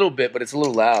dolphin? A little bit, but it's a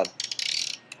little loud.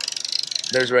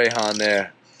 There's Rayhan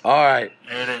there. All right.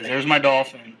 There it is. There's my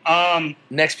dolphin.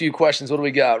 Next few questions. What do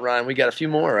we got, Ryan? We got a few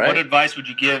more, right? What advice would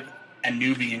you give a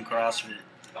newbie in CrossFit?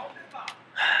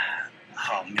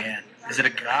 Oh man, is it a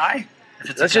guy? If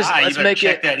it's a guy, you better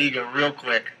check that ego real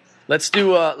quick. Let's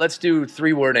do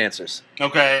 3-word answers.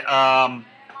 Okay.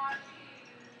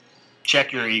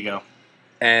 Check your ego.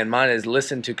 And mine is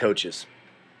listen to coaches.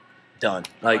 Done.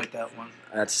 I like that one.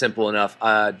 That's simple enough.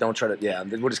 Don't try to. Yeah,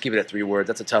 we'll just keep it at 3 words.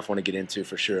 That's a tough one to get into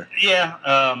for sure. Yeah.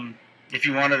 If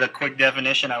you wanted a quick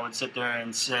definition, I would sit there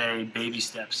and say baby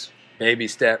steps. Baby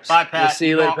steps. Bye, Pat. We'll see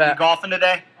you later, Pat. You golfing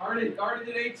today? Already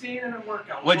did 18 and a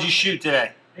workout. What'd you shoot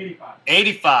today? 85.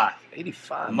 85.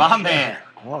 85. My man.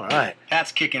 All right.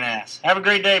 Pat's kicking ass. Have a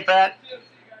great day, Pat.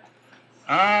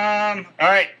 All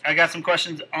right. I got some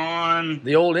questions on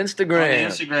the old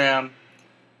Instagram.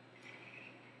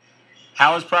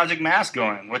 How is Project Mass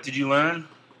going? What did you learn?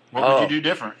 What would you do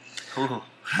different? Ooh.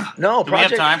 No, do we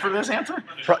have time for this answer?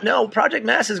 No, Project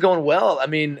Mass is going well. I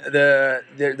mean,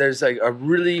 there's like a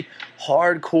really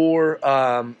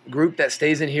hardcore group that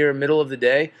stays in here middle of the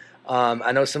day.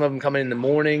 I know some of them coming in the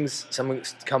mornings, some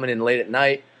coming in late at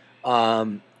night.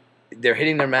 They're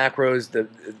hitting their macros.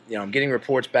 I'm getting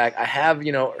reports back. I have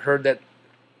heard that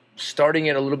starting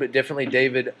it a little bit differently.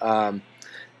 David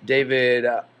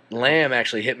Lamb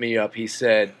actually hit me up. He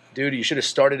said, "Dude, you should have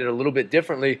started it a little bit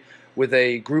differently with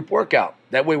a group workout.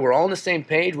 That way we're all on the same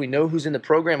page. We know who's in the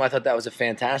program." I thought that was a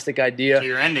fantastic idea. So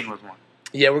you're ending with one.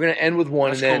 Yeah, we're going to end with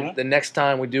one. That's and then cool. The next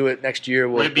time we do it next year,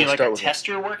 we'll Would it be we'll like start a with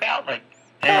tester workout? Like,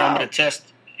 hey, I'm going to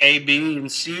test A, B,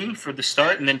 and C for the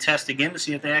start, and then test again to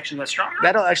see if they actually got stronger?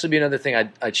 That'll actually be another thing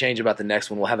I change about the next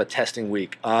one. We'll have a testing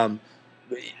week.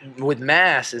 With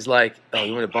mass is like,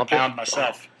 you want to bump it? Pound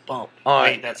myself. Bump. All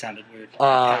right. Wait, that sounded weird.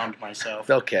 Pound myself.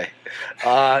 Okay.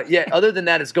 Yeah, other than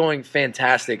that, it's going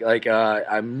fantastic. Like,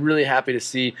 I'm really happy to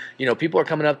see, people are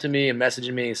coming up to me and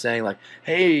messaging me and saying like,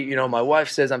 hey, my wife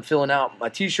says I'm filling out my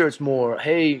t-shirts more.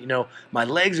 Hey, my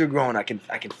legs are growing. I can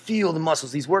feel the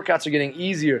muscles. These workouts are getting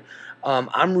easier.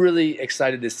 I'm really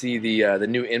excited to see the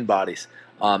new in-bodies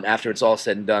after it's all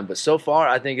said and done. But so far,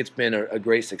 I think it's been a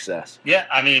great success. Yeah,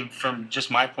 I mean, from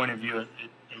just my point of view, it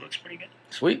looks pretty good.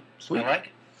 Sweet.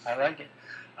 I like it.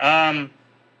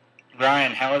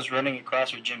 Ryan, how is running a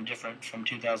CrossFit gym different from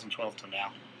 2012 to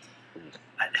now?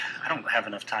 I don't have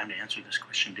enough time to answer this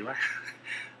question, do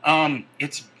I?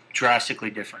 It's drastically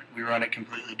different. We run it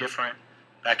completely different.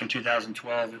 Back in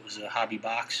 2012, it was a hobby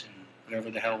box, and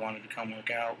whoever the hell wanted to come work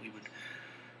out, we would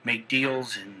make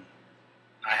deals, and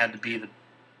I had to be the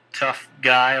tough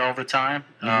guy all the time.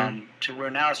 To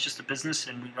where now it's just a business,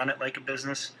 and we run it like a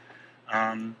business.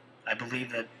 I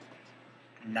believe that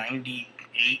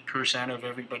 98% of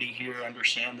everybody here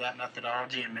understand that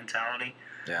methodology and mentality.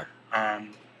 Yeah.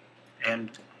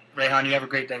 And Rayhan, you have a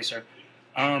great day, sir.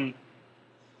 And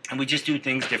we just do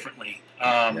things differently.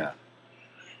 Yeah.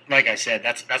 like I said,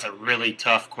 that's a really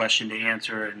tough question to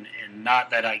answer, and not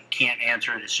that I can't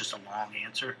answer it. It's just a long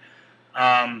answer.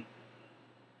 I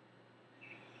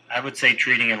would say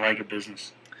treating it like a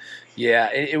business.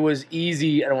 Yeah, it was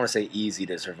easy. I don't want to say easy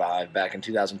to survive back in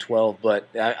 2012, but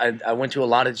I went to a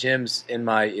lot of gyms in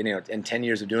my in 10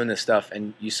 years of doing this stuff,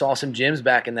 and you saw some gyms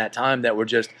back in that time that were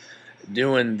just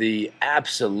doing the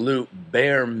absolute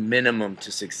bare minimum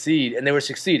to succeed, and they were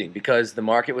succeeding because the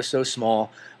market was so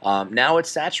small. Now it's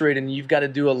saturated, and you've got to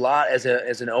do a lot as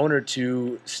an owner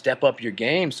to step up your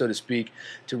game, so to speak,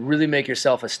 to really make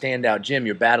yourself a standout gym.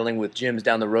 You're battling with gyms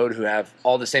down the road who have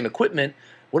all the same equipment.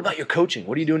 What about your coaching?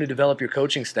 What are you doing to develop your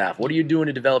coaching staff? What are you doing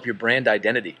to develop your brand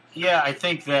identity? Yeah, I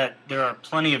think that there are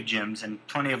plenty of gyms, and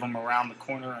plenty of them around the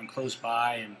corner and close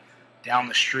by and down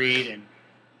the street and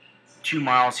 2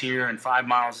 miles here and 5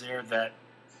 miles there, that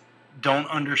don't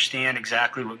understand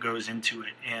exactly what goes into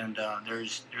it. And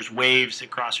there's waves that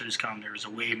CrossFit come. There was a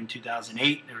wave in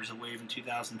 2008, there was a wave in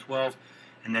 2012,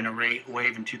 and then a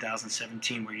wave in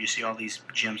 2017 where you see all these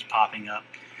gyms popping up.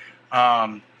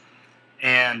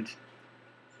 And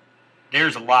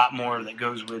there's a lot more that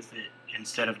goes with it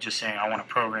instead of just saying, I want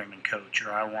to program and coach,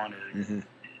 or I want to... Mm-hmm.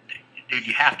 Dude,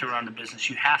 you have to run the business.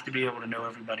 You have to be able to know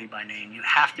everybody by name. You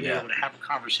have to be able to have a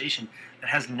conversation that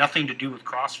has nothing to do with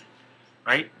CrossFit,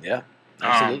 right? Yeah,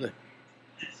 absolutely.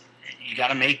 You got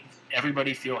to make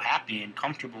everybody feel happy and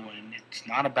comfortable, and it's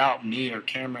not about me or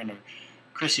Cameron or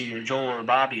Chrissy or Joel or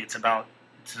Bobby. It's about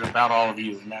all of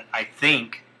you, and that I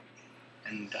think,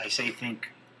 and I say think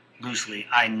loosely,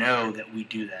 I know that we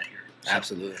do that here. So,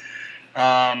 absolutely.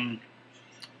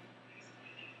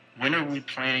 When are we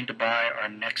planning to buy our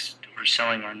next or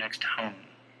selling our next home?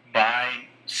 Buy,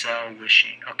 sell with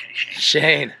Shane. Okay, Shane.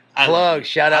 Shane. Plug.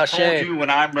 Shout out Shane. I told you when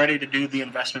I'm ready to do the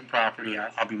investment property,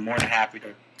 I'll be more than happy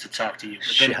to talk to you.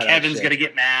 But then Kevin's going to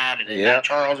get mad, and then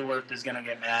Charles Worth is going to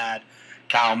get mad.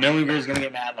 Kyle Millinger is going to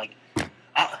get mad. Like,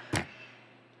 I'm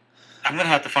going to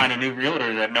have to find a new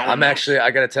realtor that no one knows. Actually, I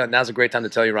got to tell, now's a great time to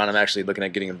tell you, Ron, I'm actually looking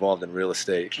at getting involved in real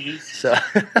estate. Jesus. So...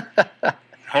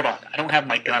 Hold on. I don't have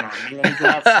my gun on me. Let me go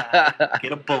outside,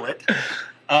 get a bullet.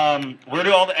 Where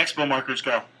do all the expo markers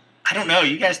go? I don't know.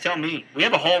 You guys tell me. We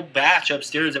have a whole batch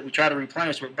upstairs that we try to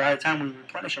replenish, but by the time we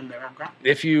replenish them, they're all gone.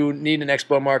 If you need an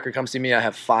expo marker, come see me. I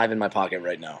have 5 in my pocket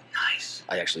right now. Nice.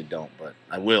 I actually don't, but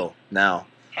I will now.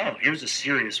 Oh, here's a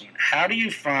serious one. How do you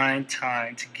find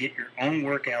time to get your own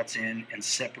workouts in and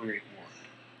separate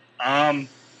work?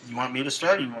 You want me to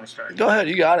start, or you want to start? Go ahead.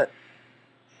 You got it.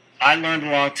 I learned a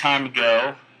long time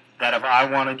ago that if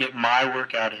I want to get my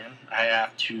workout in, I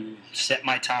have to set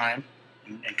my time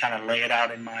and kind of lay it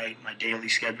out in my daily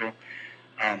schedule.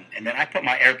 And then I put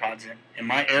my AirPods in. And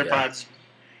my AirPods,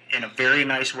 in a very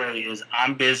nice way, is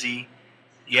I'm busy.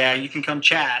 Yeah, you can come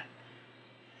chat,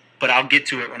 but I'll get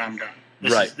to it when I'm done.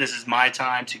 This is my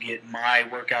time to get my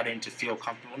workout in to feel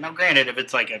comfortable. Now, granted, if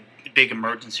it's like a big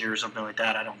emergency or something like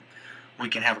that, we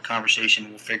can have a conversation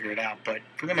and we'll figure it out. But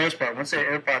for the most part, once the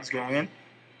AirPods go in,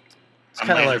 I'm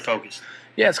laser focused.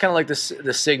 Yeah, it's kind of like the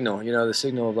signal, the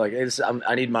signal of like,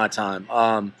 I need my time.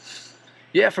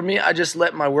 For me, I just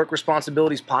let my work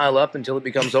responsibilities pile up until it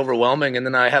becomes overwhelming, and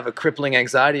then I have a crippling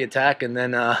anxiety attack, and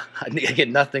then I get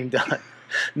nothing done.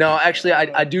 No, actually,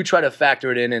 I do try to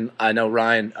factor it in, and I know,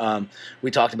 Ryan,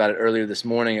 we talked about it earlier this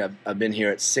morning. I've been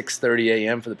here at 6:30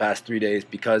 a.m. for the past 3 days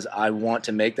because I want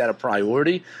to make that a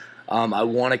priority. I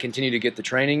want to continue to get the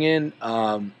training in,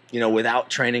 without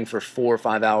training for 4 or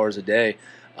 5 hours a day.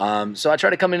 So I try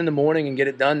to come in the morning and get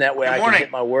it done. That way I can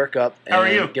get my work up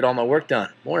and get all my work done.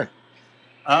 Morning.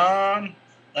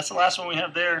 That's the last one we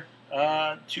have there.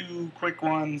 2 quick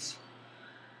ones.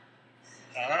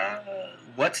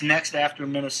 What's next after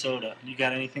Minnesota? You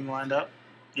got anything lined up?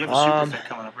 You have a Superfit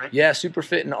coming up, right? Yeah,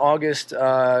 Superfit in August.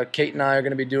 Kate and I are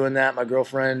going to be doing that. My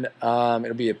girlfriend.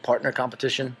 It'll be a partner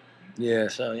competition. Yeah,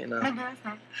 so,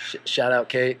 shout out,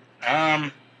 Kate.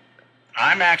 I'm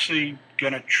actually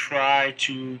going to try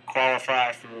to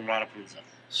qualify for Wadapuza.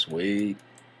 Sweet.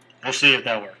 We'll see if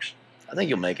that works. I think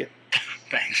you'll make it.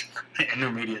 Thanks.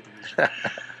 Intermediate division.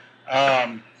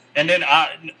 And then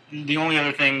the only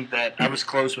other thing that I was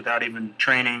close without even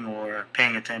training or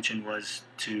paying attention was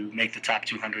to make the top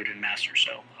 200 in Masters.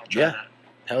 So I'll try that.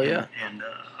 Hell yeah. In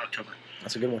October.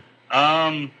 That's a good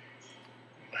one.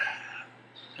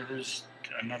 There was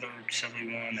another silly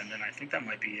one, and then I think that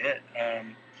might be it.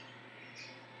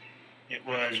 It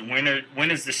was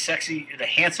when is the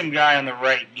handsome guy on the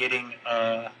right getting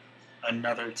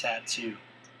another tattoo?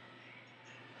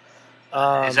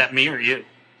 Is that me or you?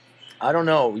 I don't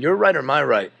know. Your right or my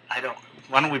right? I don't.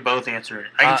 Why don't we both answer it?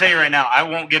 I can tell you right now, I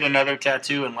won't get another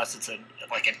tattoo unless it's a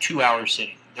 2-hour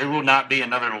sitting. There will not be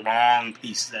another long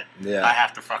piece that Yeah. I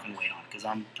have to fucking wait on because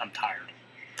I'm tired.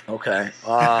 Okay.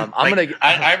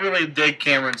 I really dig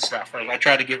Cameron's stuff. Like I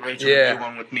tried to get Rachel Yeah. to do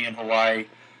one with me in Hawaii.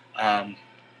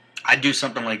 I'd do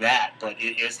something like that, but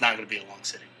it's not going to be a long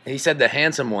sitting. He said the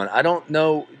handsome one. I don't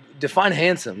know. Define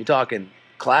handsome. You talking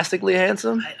classically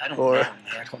handsome? I don't or, know, man.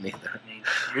 I don't either.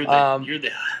 I mean, you're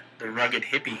the rugged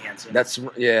hippie handsome. That's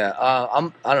yeah.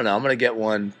 I don't know. I'm gonna get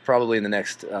one probably in the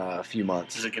next few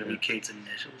months. Is it going to be Kate's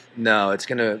initials? No, it's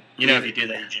gonna. You know, if you do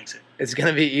that, you jinx it. It's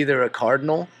gonna be either a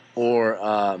cardinal or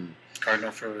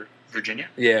Cardinal for Virginia.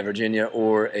 yeah, Virginia,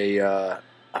 or a.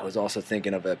 I was also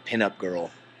thinking of a pinup girl.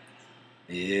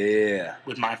 Yeah.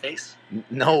 With my face.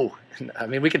 No, I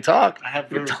mean we can talk. I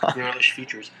have We can really talk. girlish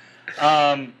features.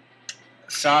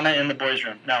 Sauna in the boys'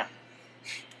 room. No.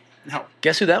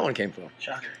 Guess who that one came from?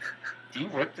 Shocker. Do you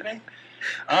work today?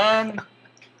 Other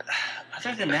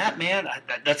than that, man,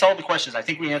 that's all the questions. I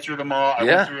think we answered them all. I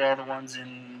Yeah. went through all the ones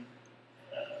in.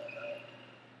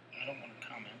 I don't want to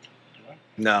comment, do I?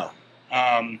 No.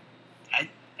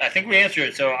 I think we answered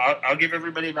it. So I'll give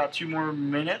everybody about 2 more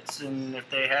minutes, and if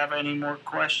they have any more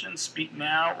questions, speak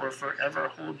now or forever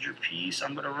hold your peace.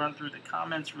 I'm going to run through the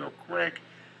comments real quick.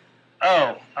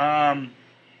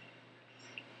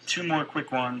 2 more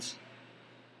quick ones.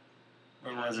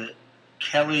 Where was it?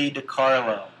 Kelly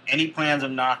DiCarlo. Any plans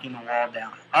of knocking the wall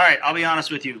down? All right, I'll be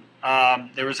honest with you.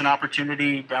 There was an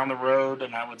opportunity down the road,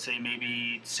 and I would say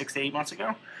maybe 6 to 8 months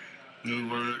ago. We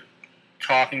were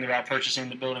talking about purchasing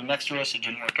the building next to us. It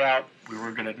didn't work out. We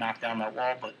were going to knock down that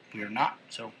wall, but we are not,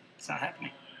 so it's not happening.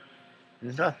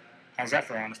 Okay. How's that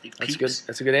for honesty? That's Peeps? good.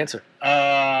 That's a good answer.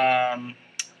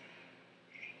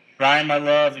 Ryan, my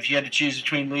love, if you had to choose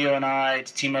between Leo and I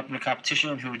to team up in a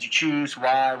competition, who would you choose?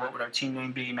 Why? What would our team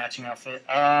name be? Matching outfit?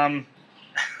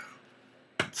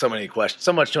 So many questions.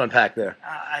 So much to unpack there.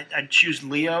 I'd choose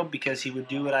Leo because he would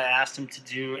do what I asked him to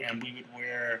do, and we would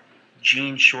wear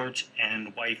jean shorts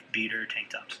and wife beater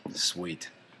tank tops. Sweet.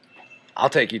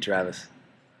 I'll take you, Travis.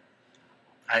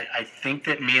 I think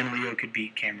that me and Leo could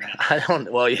beat Cameron.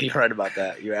 Well, you're right about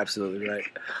that. You're absolutely right.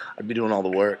 I'd be doing all the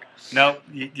work. No,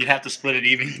 you'd have to split it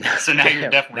even. So now you're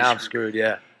definitely now I'm screwed,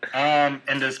 yeah. And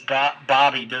does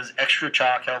Bobby, does extra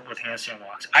chalk help with handstand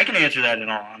walks? I can answer that in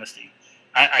all honesty.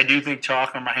 I do think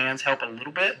chalk on my hands help a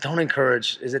little bit. Don't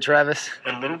encourage. Is it Travis?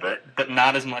 A little bit, but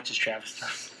not as much as Travis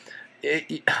does.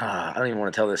 I don't even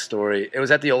want to tell this story. It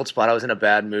was at the old spot. I was in a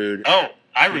bad mood. Oh,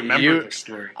 I remember this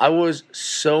story. I was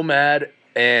so mad,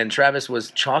 and Travis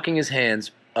was chalking his hands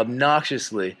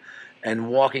obnoxiously and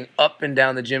walking up and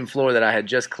down the gym floor that I had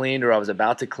just cleaned or I was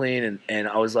about to clean, and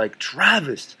I was like,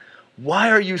 Travis, why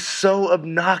are you so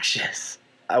obnoxious?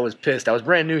 I was pissed. I was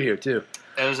brand new here, too.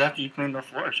 It was after you cleaned the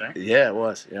floors, right? Yeah, it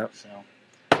was. Yep.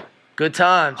 So, good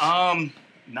times.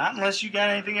 not unless you got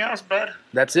anything else, bud.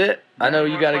 That's it. I know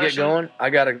you got to get question? going. I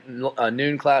got a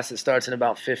noon class that starts in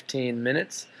about 15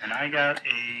 minutes. And I got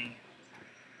a...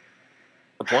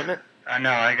 Appointment?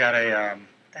 No, I got a... what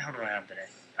the hell do I have today?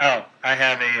 Oh, I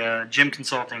have a gym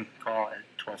consulting call at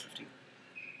 12:15.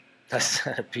 I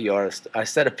set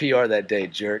a PR that day,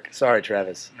 jerk. Sorry,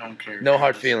 Travis. No one cares. No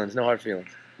hard feelings. No hard feelings.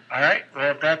 All right.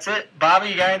 Well, if that's it. Bobby,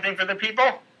 you got anything for the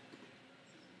people?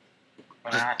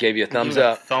 Just gave you a thumbs Give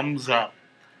up. Thumbs up.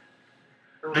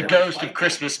 The ghost of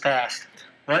Christmas past.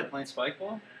 What? Playing spike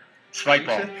ball? Spike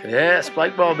ball. Yeah,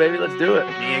 spike ball, baby. Let's do it.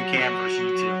 Me and Cam versus you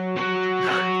two. The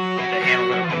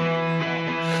analytical.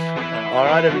 All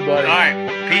right, everybody. All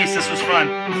right. Peace. This was fun.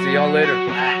 See y'all later.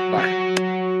 Bye. Bye.